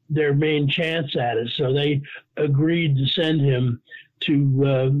their main chance at it. So they agreed to send him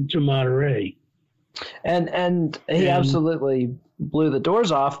to Monterey. And he absolutely blew the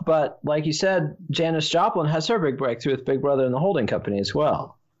doors off, but like you said, Janis Joplin has her big breakthrough with Big Brother and the Holding Company as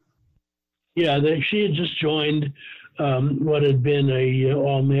well. Yeah, she had just joined what had been a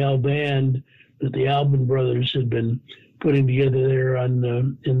all-male band that the Alban brothers had been putting together there in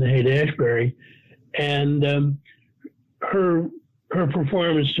the Haight-Ashbury, and her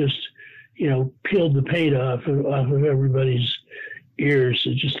performance just peeled the paint off of everybody's ears.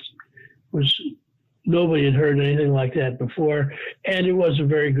 It just was. Nobody had heard anything like that before, and it was a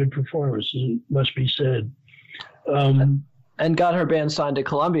very good performance, it must be said. and got her band signed to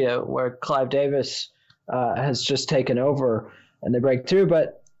Columbia, where Clive Davis has just taken over, and they break through.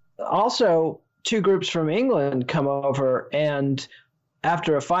 But also, two groups from England come over, and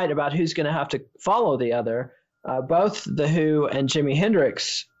after a fight about who's going to have to follow the other, both The Who and Jimi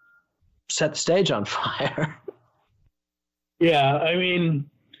Hendrix set the stage on fire. Yeah, I mean,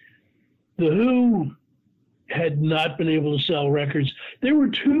 The Who had not been able to sell records. There were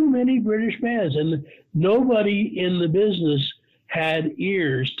too many British bands, and nobody in the business had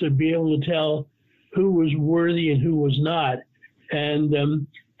ears to be able to tell who was worthy and who was not. And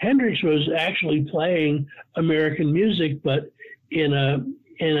Hendrix was actually playing American music, but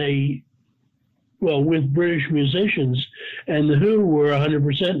with British musicians, and The Who were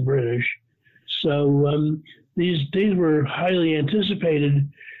 100% British. So these were highly anticipated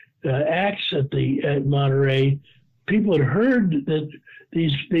acts at Monterey. People had heard that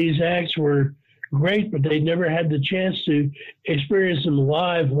these acts were great, but they'd never had the chance to experience them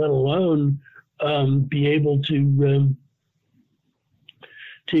live, let alone be able to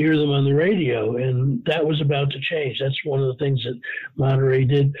hear them on the radio. And that was about to change. That's one of the things that Monterey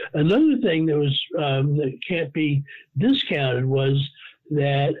did. Another thing that was that can't be discounted was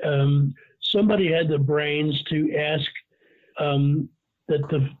that somebody had the brains to ask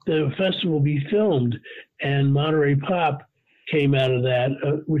that the festival be filmed, and Monterey Pop came out of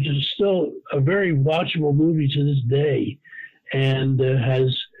that, which is still a very watchable movie to this day, and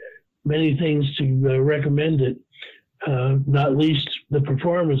has many things to recommend it, not least the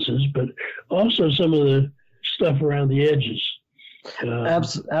performances, but also some of the stuff around the edges.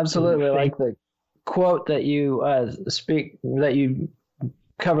 Absolutely, like the quote that you that you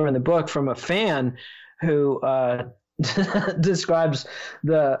cover in the book from a fan who describes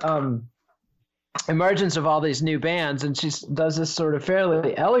the emergence of all these new bands, and she does this sort of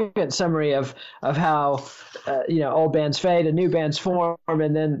fairly elegant summary of how old bands fade and new bands form,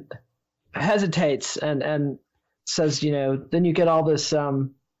 and then hesitates and says, then you get all this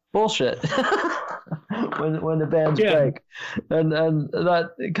bullshit when the bands break, and that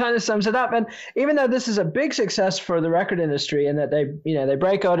kind of sums it up. And even though this is a big success for the record industry, and that they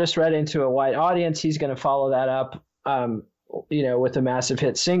break Otis Redding to a white audience, he's going to follow that up with a massive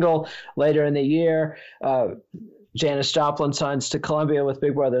hit single later in the year. Janis Joplin signs to Columbia with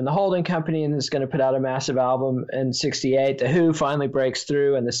Big Brother and the Holding Company and is going to put out a massive album in '68. The Who finally breaks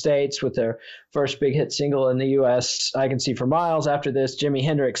through in the States with their first big hit single in the U.S., I Can See for Miles. After this, Jimi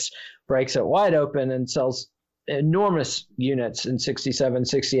Hendrix breaks it wide open and sells enormous units in '67,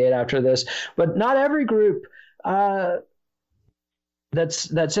 '68 after this. But not every group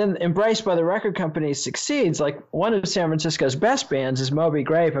that's embraced by the record companies succeeds. Like one of San Francisco's best bands is Moby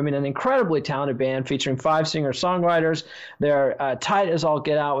Grape. I mean, an incredibly talented band featuring 5 singer-songwriters. They're tight as all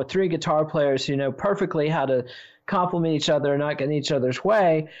get out with 3 guitar players who know perfectly how to complement each other and not get in each other's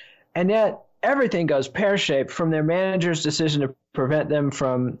way. And yet everything goes pear-shaped, from their manager's decision to prevent them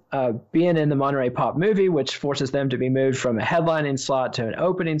from being in the Monterey Pop movie, which forces them to be moved from a headlining slot to an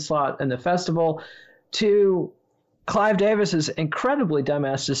opening slot in the festival, to Clive Davis's incredibly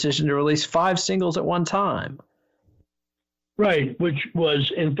dumbass decision to release 5 singles at one time. Right, which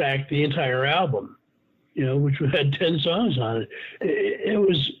was in fact the entire album, which had 10 songs on it. It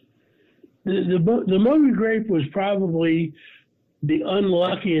was the Moby Grape was probably the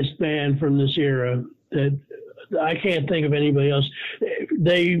unluckiest band from this era. That I can't think of anybody else.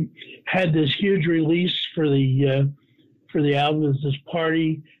 They had this huge release for the album, this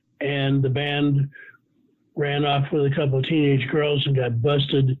party, and the band ran off with a couple of teenage girls and got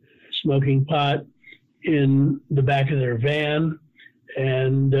busted smoking pot in the back of their van.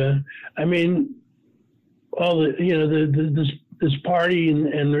 And I mean, all this party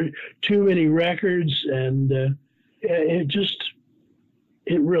and there too many records, and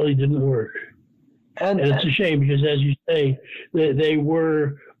it really didn't work. And it's a shame, because as you say, they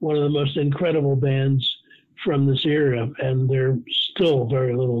were one of the most incredible bands from this era, and they're still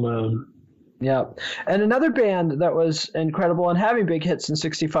very little known. Yeah. And another band that was incredible and having big hits in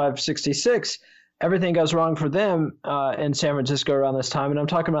 '65, '66, everything goes wrong for them in San Francisco around this time. And I'm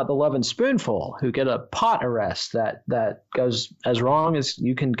talking about the Lovin' Spoonful, who get a pot arrest that goes as wrong as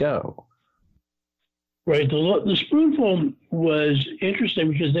you can go. Right. The Spoonful was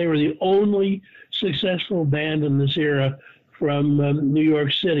interesting because they were the only successful band in this era from New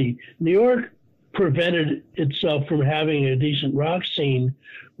York City. New York prevented itself from having a decent rock scene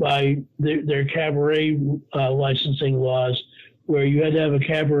by their cabaret licensing laws, where you had to have a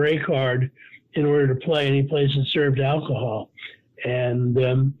cabaret card in order to play any place that served alcohol.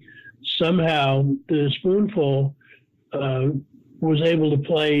 And somehow the Spoonful was able to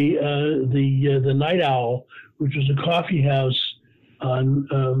play the Night Owl, which was a coffee house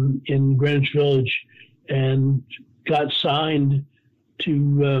in Greenwich Village, and got signed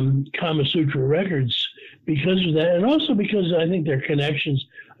to Kama Sutra Records because of that, and also because I think their connections.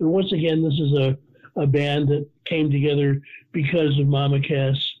 And once again, this is a band that came together because of Mama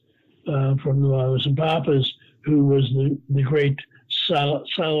Cass from the Mamas and Papas, who was the great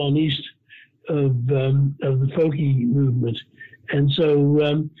saloniste of the folky movement. And so,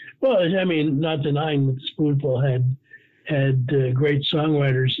 well, I mean, not denying that Spoonful had great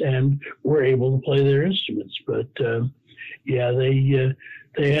songwriters and were able to play their instruments, but yeah, they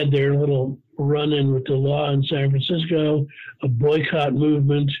had their little run-in with the law in San Francisco. A boycott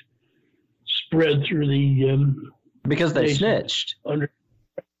movement spread through the because they snitched.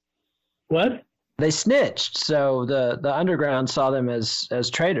 What? They snitched, so the underground saw them as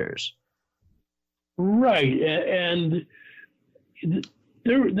traitors. Right, and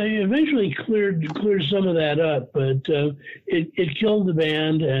they eventually cleared some of that up, but it killed the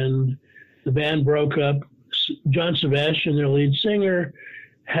band, and the band broke up. John Sebastian, their lead singer,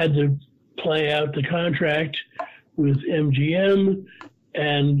 had to play out the contract with MGM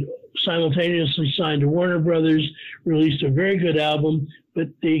and simultaneously signed to Warner Brothers, released a very good album, but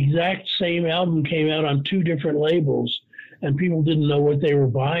the exact same album came out on two different labels, and people didn't know what they were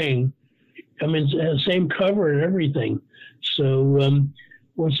buying. I mean, it had the same cover and everything. So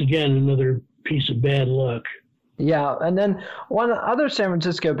once again, another piece of bad luck. Yeah, and then one other San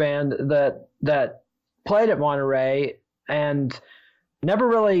Francisco band that played at Monterey and never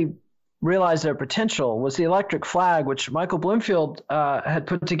really realized their potential was the Electric Flag, which Michael Bloomfield had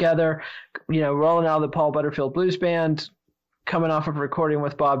put together, rolling out of the Paul Butterfield Blues Band, coming off of recording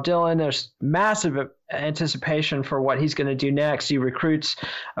with Bob Dylan. There's massive anticipation for what he's going to do next. He recruits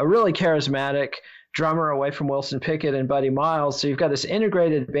a really charismatic drummer away from Wilson Pickett and Buddy Miles. So you've got this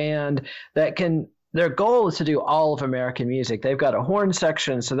integrated band that their goal is to do all of American music. They've got a horn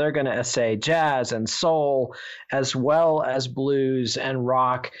section, so they're going to essay jazz and soul as well as blues and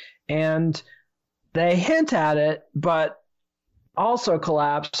rock. And they hint at it, but also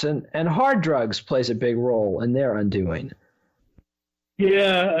collapse, and hard drugs plays a big role in their undoing.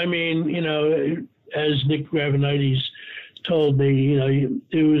 Yeah, I mean, as Nick Gravenites told me,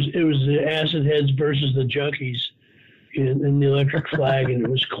 it was the acid heads versus the junkies in the Electric Flag, and it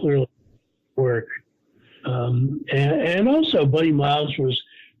was clearly work. And also Buddy Miles was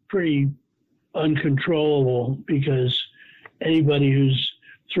pretty uncontrollable, because anybody who's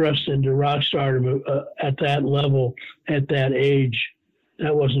thrust into rock stardom at that level, at that age,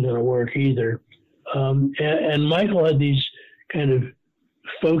 that wasn't going to work either. And Michael had these kind of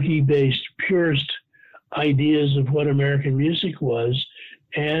folky-based, purist ideas of what American music was,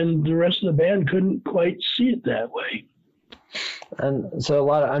 and the rest of the band couldn't quite see it that way. And so a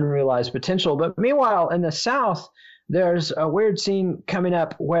lot of unrealized potential. But meanwhile, in the South, there's a weird scene coming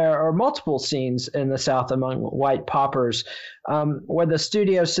up or multiple scenes in the South among white poppers, where the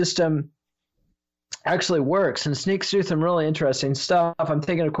studio system actually works and sneaks through some really interesting stuff. I'm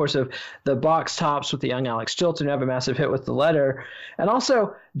thinking, of course, of the Box Tops with the young Alex Chilton, who have a massive hit with The Letter. And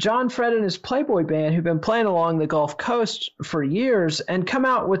also John Fred and his Playboy band, who've been playing along the Gulf Coast for years and come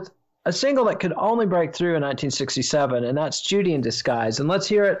out with a single that could only break through in 1967, and that's Judy in Disguise. And let's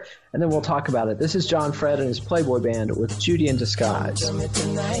hear it, and then we'll talk about it. This is John Fred and his Playboy band with Judy in Disguise. I've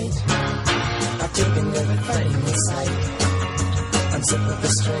taken everything in sight. Unzip the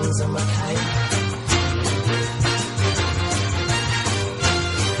strings on my kite.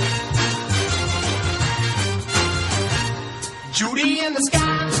 Judy in the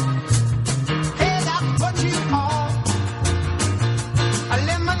sky, hey, that's what you are. A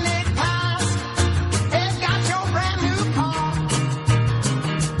lemonade pie, hey, got your brand new car.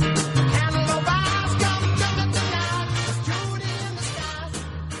 Cantaloupe eyes, come jumping tonight. Judy in the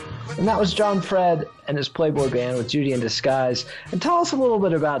sky. And that was John Fred and his Playboy band with Judy in Disguise. And tell us a little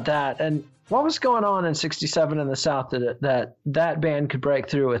bit about that, and what was going on in '67 in the South that band could break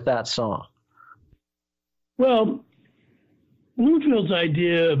through with that song? Well, Bloomfield's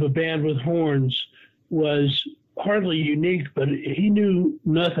idea of a band with horns was hardly unique, but he knew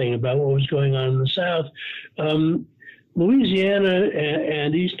nothing about what was going on in the South. Louisiana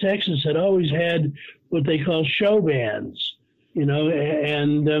and East Texas had always had what they call show bands,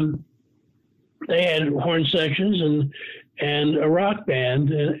 and they had horn sections and a rock band,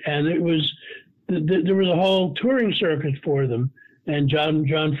 and it was there was a whole touring circuit for them. And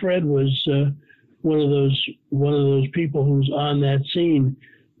John Fred was one of those people who was on that scene.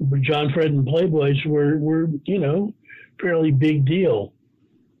 But John Fred and Playboys were fairly big deal.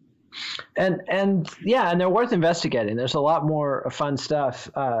 And yeah, and they're worth investigating. There's a lot more fun stuff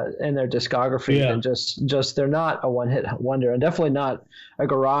in their discography than just they're not a one-hit wonder, and definitely not a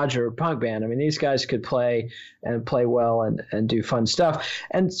garage or punk band. I mean, these guys could play and play well and do fun stuff.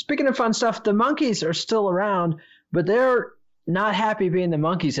 And speaking of fun stuff, the Monkees are still around, but they're not happy being the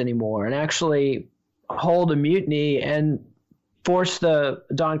Monkees anymore, and actually hold a mutiny and force the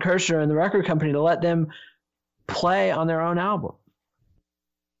Don Kirshner and the record company to let them play on their own album.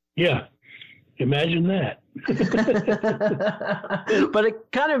 Yeah, imagine that. But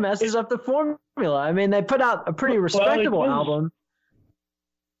it kind of messes up the formula. I mean, they put out a pretty respectable album.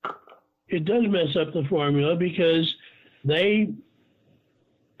 It does mess up the formula because they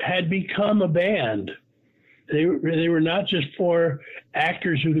had become a band. They were not just four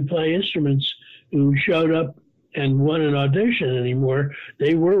actors who could play instruments who showed up and won an audition anymore.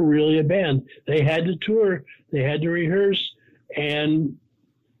 They were really a band. They had to tour. They had to rehearse. And,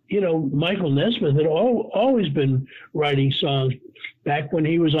 you know, Michael Nesmith had always been writing songs. Back when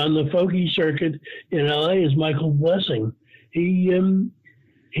he was on the folky circuit in L.A. as Michael Blessing, he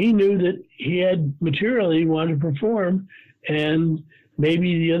knew that he had material he wanted to perform, and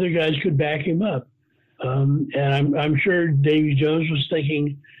maybe the other guys could back him up. And I'm sure Davy Jones was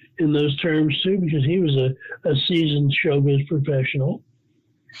thinking in those terms too, because he was a seasoned showbiz professional.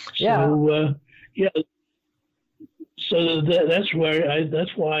 Yeah. So that's why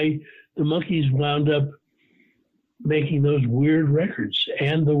the Monkees wound up making those weird records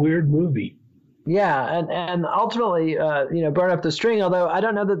and the weird movie. Yeah, and ultimately, Burn Up the String, although I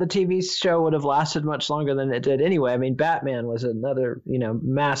don't know that the TV show would have lasted much longer than it did anyway. I mean, Batman was another,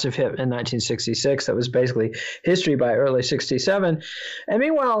 massive hit in 1966 that was basically history by early 67. And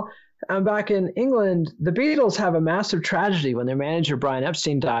meanwhile, back in England, the Beatles have a massive tragedy when their manager, Brian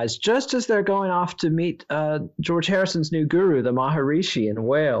Epstein, dies, just as they're going off to meet George Harrison's new guru, the Maharishi in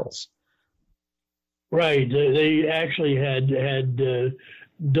Wales. Right. They actually had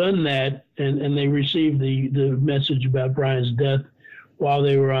done that, and they received the message about Brian's death while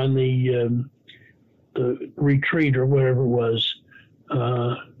they were on the retreat or whatever it was.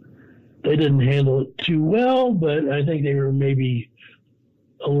 They didn't handle it too well, but I think they were maybe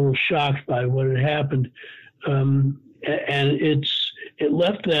a little shocked by what had happened. And it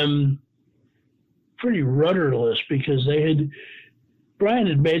left them pretty rudderless because Brian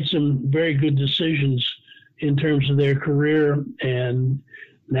had made some very good decisions in terms of their career, and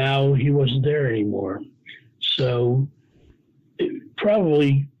now he wasn't there anymore. So it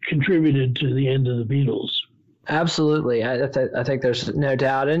probably contributed to the end of the Beatles. Absolutely. I think there's no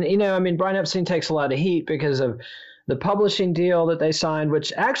doubt. And, Brian Epstein takes a lot of heat because of the publishing deal that they signed,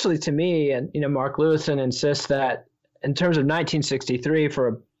 which actually to me, and, Mark Lewison insists that in terms of 1963 for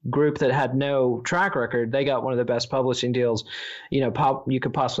a group that had no track record, they got one of the best publishing deals, you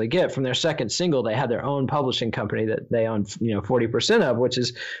could possibly get. From their second single, they had their own publishing company that they owned, 40% of, which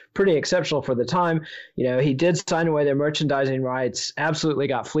is pretty exceptional for the time. He did sign away their merchandising rights, absolutely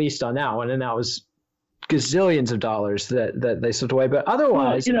got fleeced on that one, and that was gazillions of dollars that they slipped away. But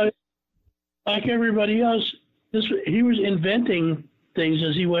otherwise, like everybody else, he was inventing things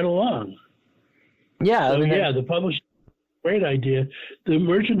as he went along. Yeah. So, the publishing, great idea. The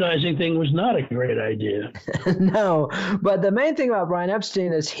merchandising thing was not a great idea. No, but the main thing about Brian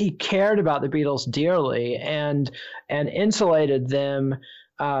Epstein is he cared about the Beatles dearly and insulated them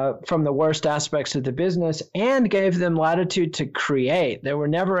from the worst aspects of the business and gave them latitude to create. They were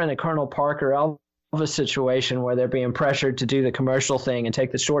never in a Colonel Parker Elvis situation where they're being pressured to do the commercial thing and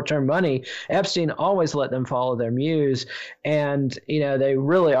take the short-term money. Epstein always let them follow their muse, and they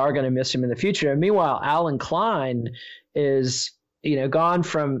really are going to miss him in the future. And meanwhile, Alan Klein is gone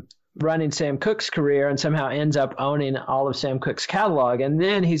from running Sam Cooke's career and somehow ends up owning all of Sam Cooke's catalog, and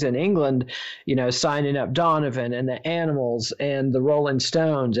then he's in England signing up Donovan and the Animals and the Rolling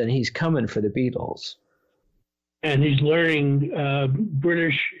Stones, and he's coming for the Beatles. And he's learning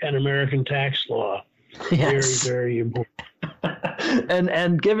British and American tax law. Yes. Very, very important.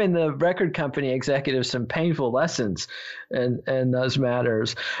 and giving the record company executives some painful lessons in those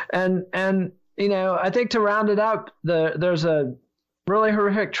matters. And I think to round it up, there's a really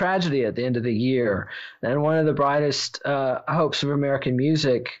horrific tragedy at the end of the year. And one of the brightest hopes of American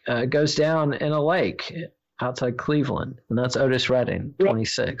music goes down in a lake outside Cleveland. And that's Otis Redding,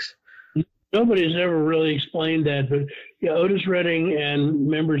 26. Nobody's ever really explained that, but Otis Redding and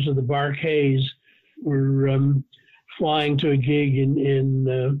members of the Bar-Kays were flying to a gig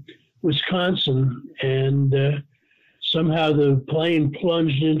in Wisconsin, and somehow the plane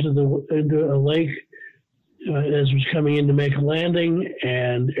plunged into a lake as it was coming in to make a landing,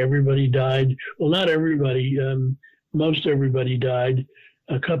 and everybody died. Well, not everybody, most everybody died.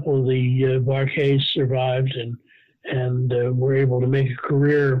 a couple of the Bar-Kays survived and were able to make a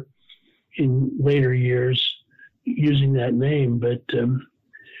career in later years using that name. But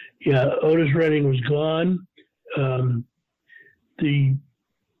Otis Redding was gone. The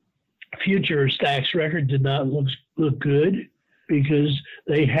future Stax record did not look good because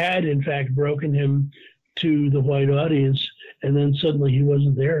they had, in fact, broken him to the white audience, and then suddenly he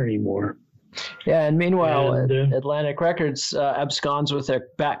wasn't there anymore. Yeah, and meanwhile, Atlantic Records absconds with their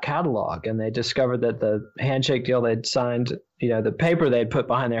back catalog, and they discovered that the handshake deal they'd signed, the paper they'd put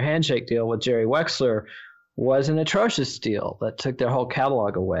behind their handshake deal with Jerry Wexler was an atrocious deal that took their whole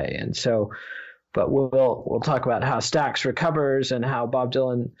catalog away. And so, but we'll talk about how Stax recovers and how Bob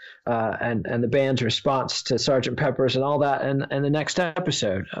Dylan and the band's response to Sgt. Pepper's and all that in the next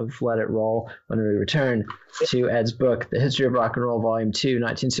episode of Let It Roll when we return to Ed's book, The History of Rock and Roll, Volume 2,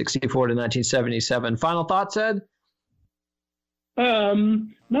 1964 to 1977. Final thoughts, Ed?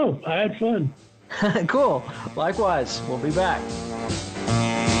 No, I had fun. Cool. Likewise. We'll be back.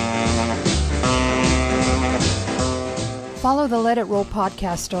 Follow the Let It Roll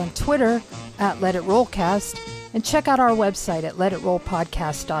podcast on Twitter at Let It Rollcast, and check out our website at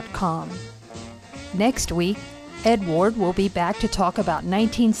letitrollpodcast.com. Next week, Ed Ward will be back to talk about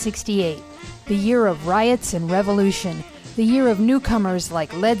 1968, the year of riots and revolution, the year of newcomers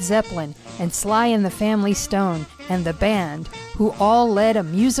like Led Zeppelin and Sly and the Family Stone and the band, who all led a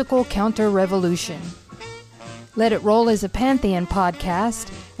musical counter-revolution. Let It Roll is a Pantheon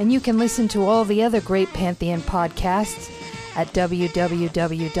podcast, and you can listen to all the other great Pantheon podcasts at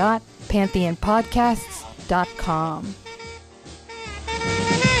www.pantheonpodcasts.com.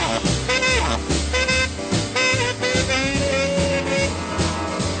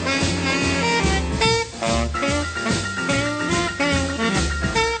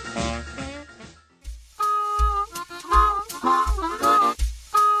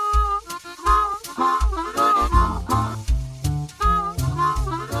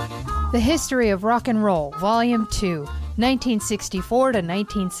 The History of Rock and Roll, Volume 2, 1964 to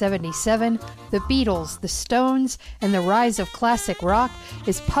 1977, The Beatles, The Stones, and the Rise of Classic Rock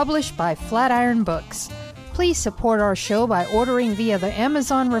is published by Flatiron Books. Please support our show by ordering via the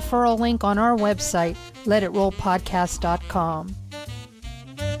Amazon referral link on our website, letitrollpodcast.com.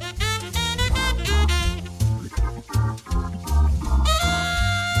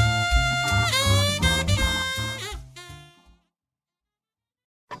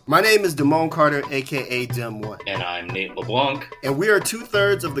 My name is Damone Carter, a.k.a. Dim1. And I'm Nate LeBlanc. And we are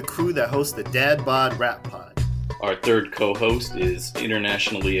 2/3 of the crew that hosts the Dad Bod Rap Pod. Our third co-host is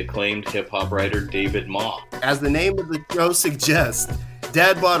internationally acclaimed hip-hop writer David Ma. As the name of the show suggests,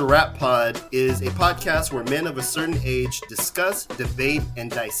 Dad Bod Rap Pod is a podcast where men of a certain age discuss, debate,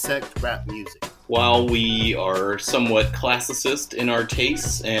 and dissect rap music. While we are somewhat classicist in our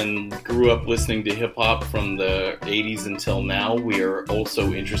tastes and grew up listening to hip-hop from the 80s until now, we are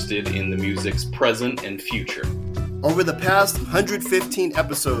also interested in the music's present and future. Over the past 115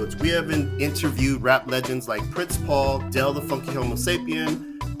 episodes, we have interviewed rap legends like Prince Paul, Del the Funky Homo Sapien,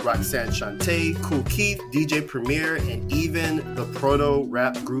 Roxanne Shante, Kool Keith, DJ Premier, and even the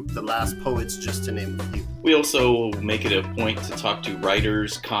proto-rap group The Last Poets, just to name a few. We also make it a point to talk to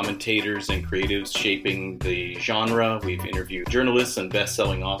writers, commentators, and creatives shaping the genre. We've interviewed journalists and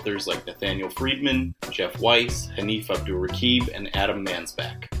best-selling authors like Nathaniel Friedman, Jeff Weiss, Hanif Abdul-Rakib, and Adam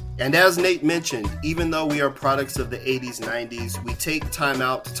Mansbach. And as Nate mentioned, even though we are products of the 80s, 90s, we take time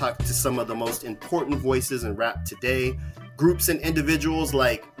out to talk to some of the most important voices in rap today. Groups and individuals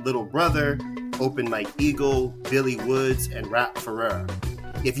like Little Brother, Open Mike Eagle, Billy Woods, and Rap Ferrera.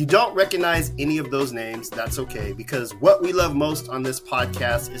 If you don't recognize any of those names, that's okay, because what we love most on this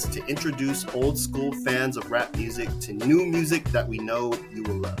podcast is to introduce old school fans of rap music to new music that we know you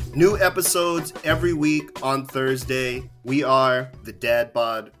will love. New episodes every week on Thursday. We are the Dad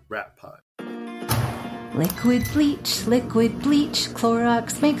Bod Rap Pod. Liquid bleach,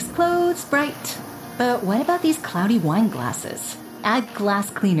 Clorox makes clothes bright. But what about these cloudy wine glasses? Add glass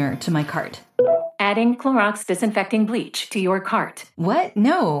cleaner to my cart. Adding Clorox disinfecting bleach to your cart. What?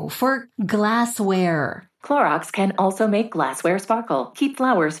 No, for glassware. Clorox can also make glassware sparkle, keep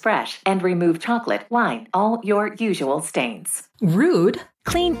flowers fresh, and remove chocolate, wine, all your usual stains. Rude.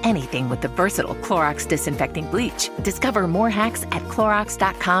 Clean anything with the versatile Clorox disinfecting bleach. Discover more hacks at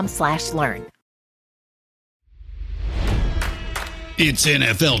Clorox.com/learn. It's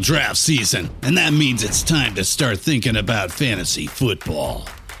NFL draft season, and that means it's time to start thinking about fantasy football.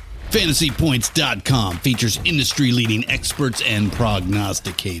 FantasyPoints.com features industry-leading experts and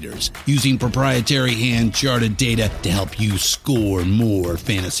prognosticators using proprietary hand-charted data to help you score more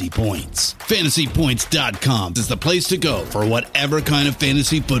fantasy points. FantasyPoints.com is the place to go for whatever kind of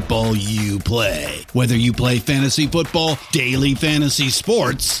fantasy football you play. Whether you play fantasy football, daily fantasy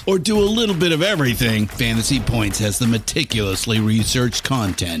sports, or do a little bit of everything, Fantasy Points has the meticulously researched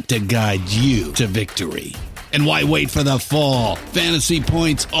content to guide you to victory. And why wait for the fall? Fantasy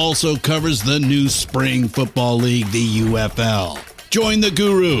Points also covers the new spring football league, the UFL. Join the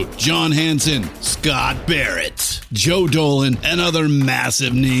guru, John Hansen, Scott Barrett, Joe Dolan, and other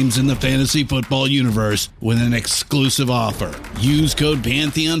massive names in the fantasy football universe with an exclusive offer. Use code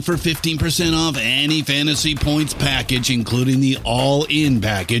Pantheon for 15% off any Fantasy Points package, including the all-in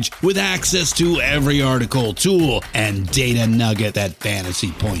package, with access to every article, tool, and data nugget that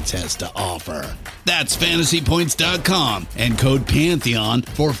Fantasy Points has to offer. That's FantasyPoints.com and code Pantheon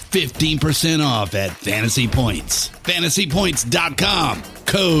for 15% off at Fantasy Points. FantasyPoints.com,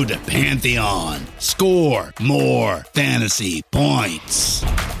 code Pantheon. Score more fantasy points.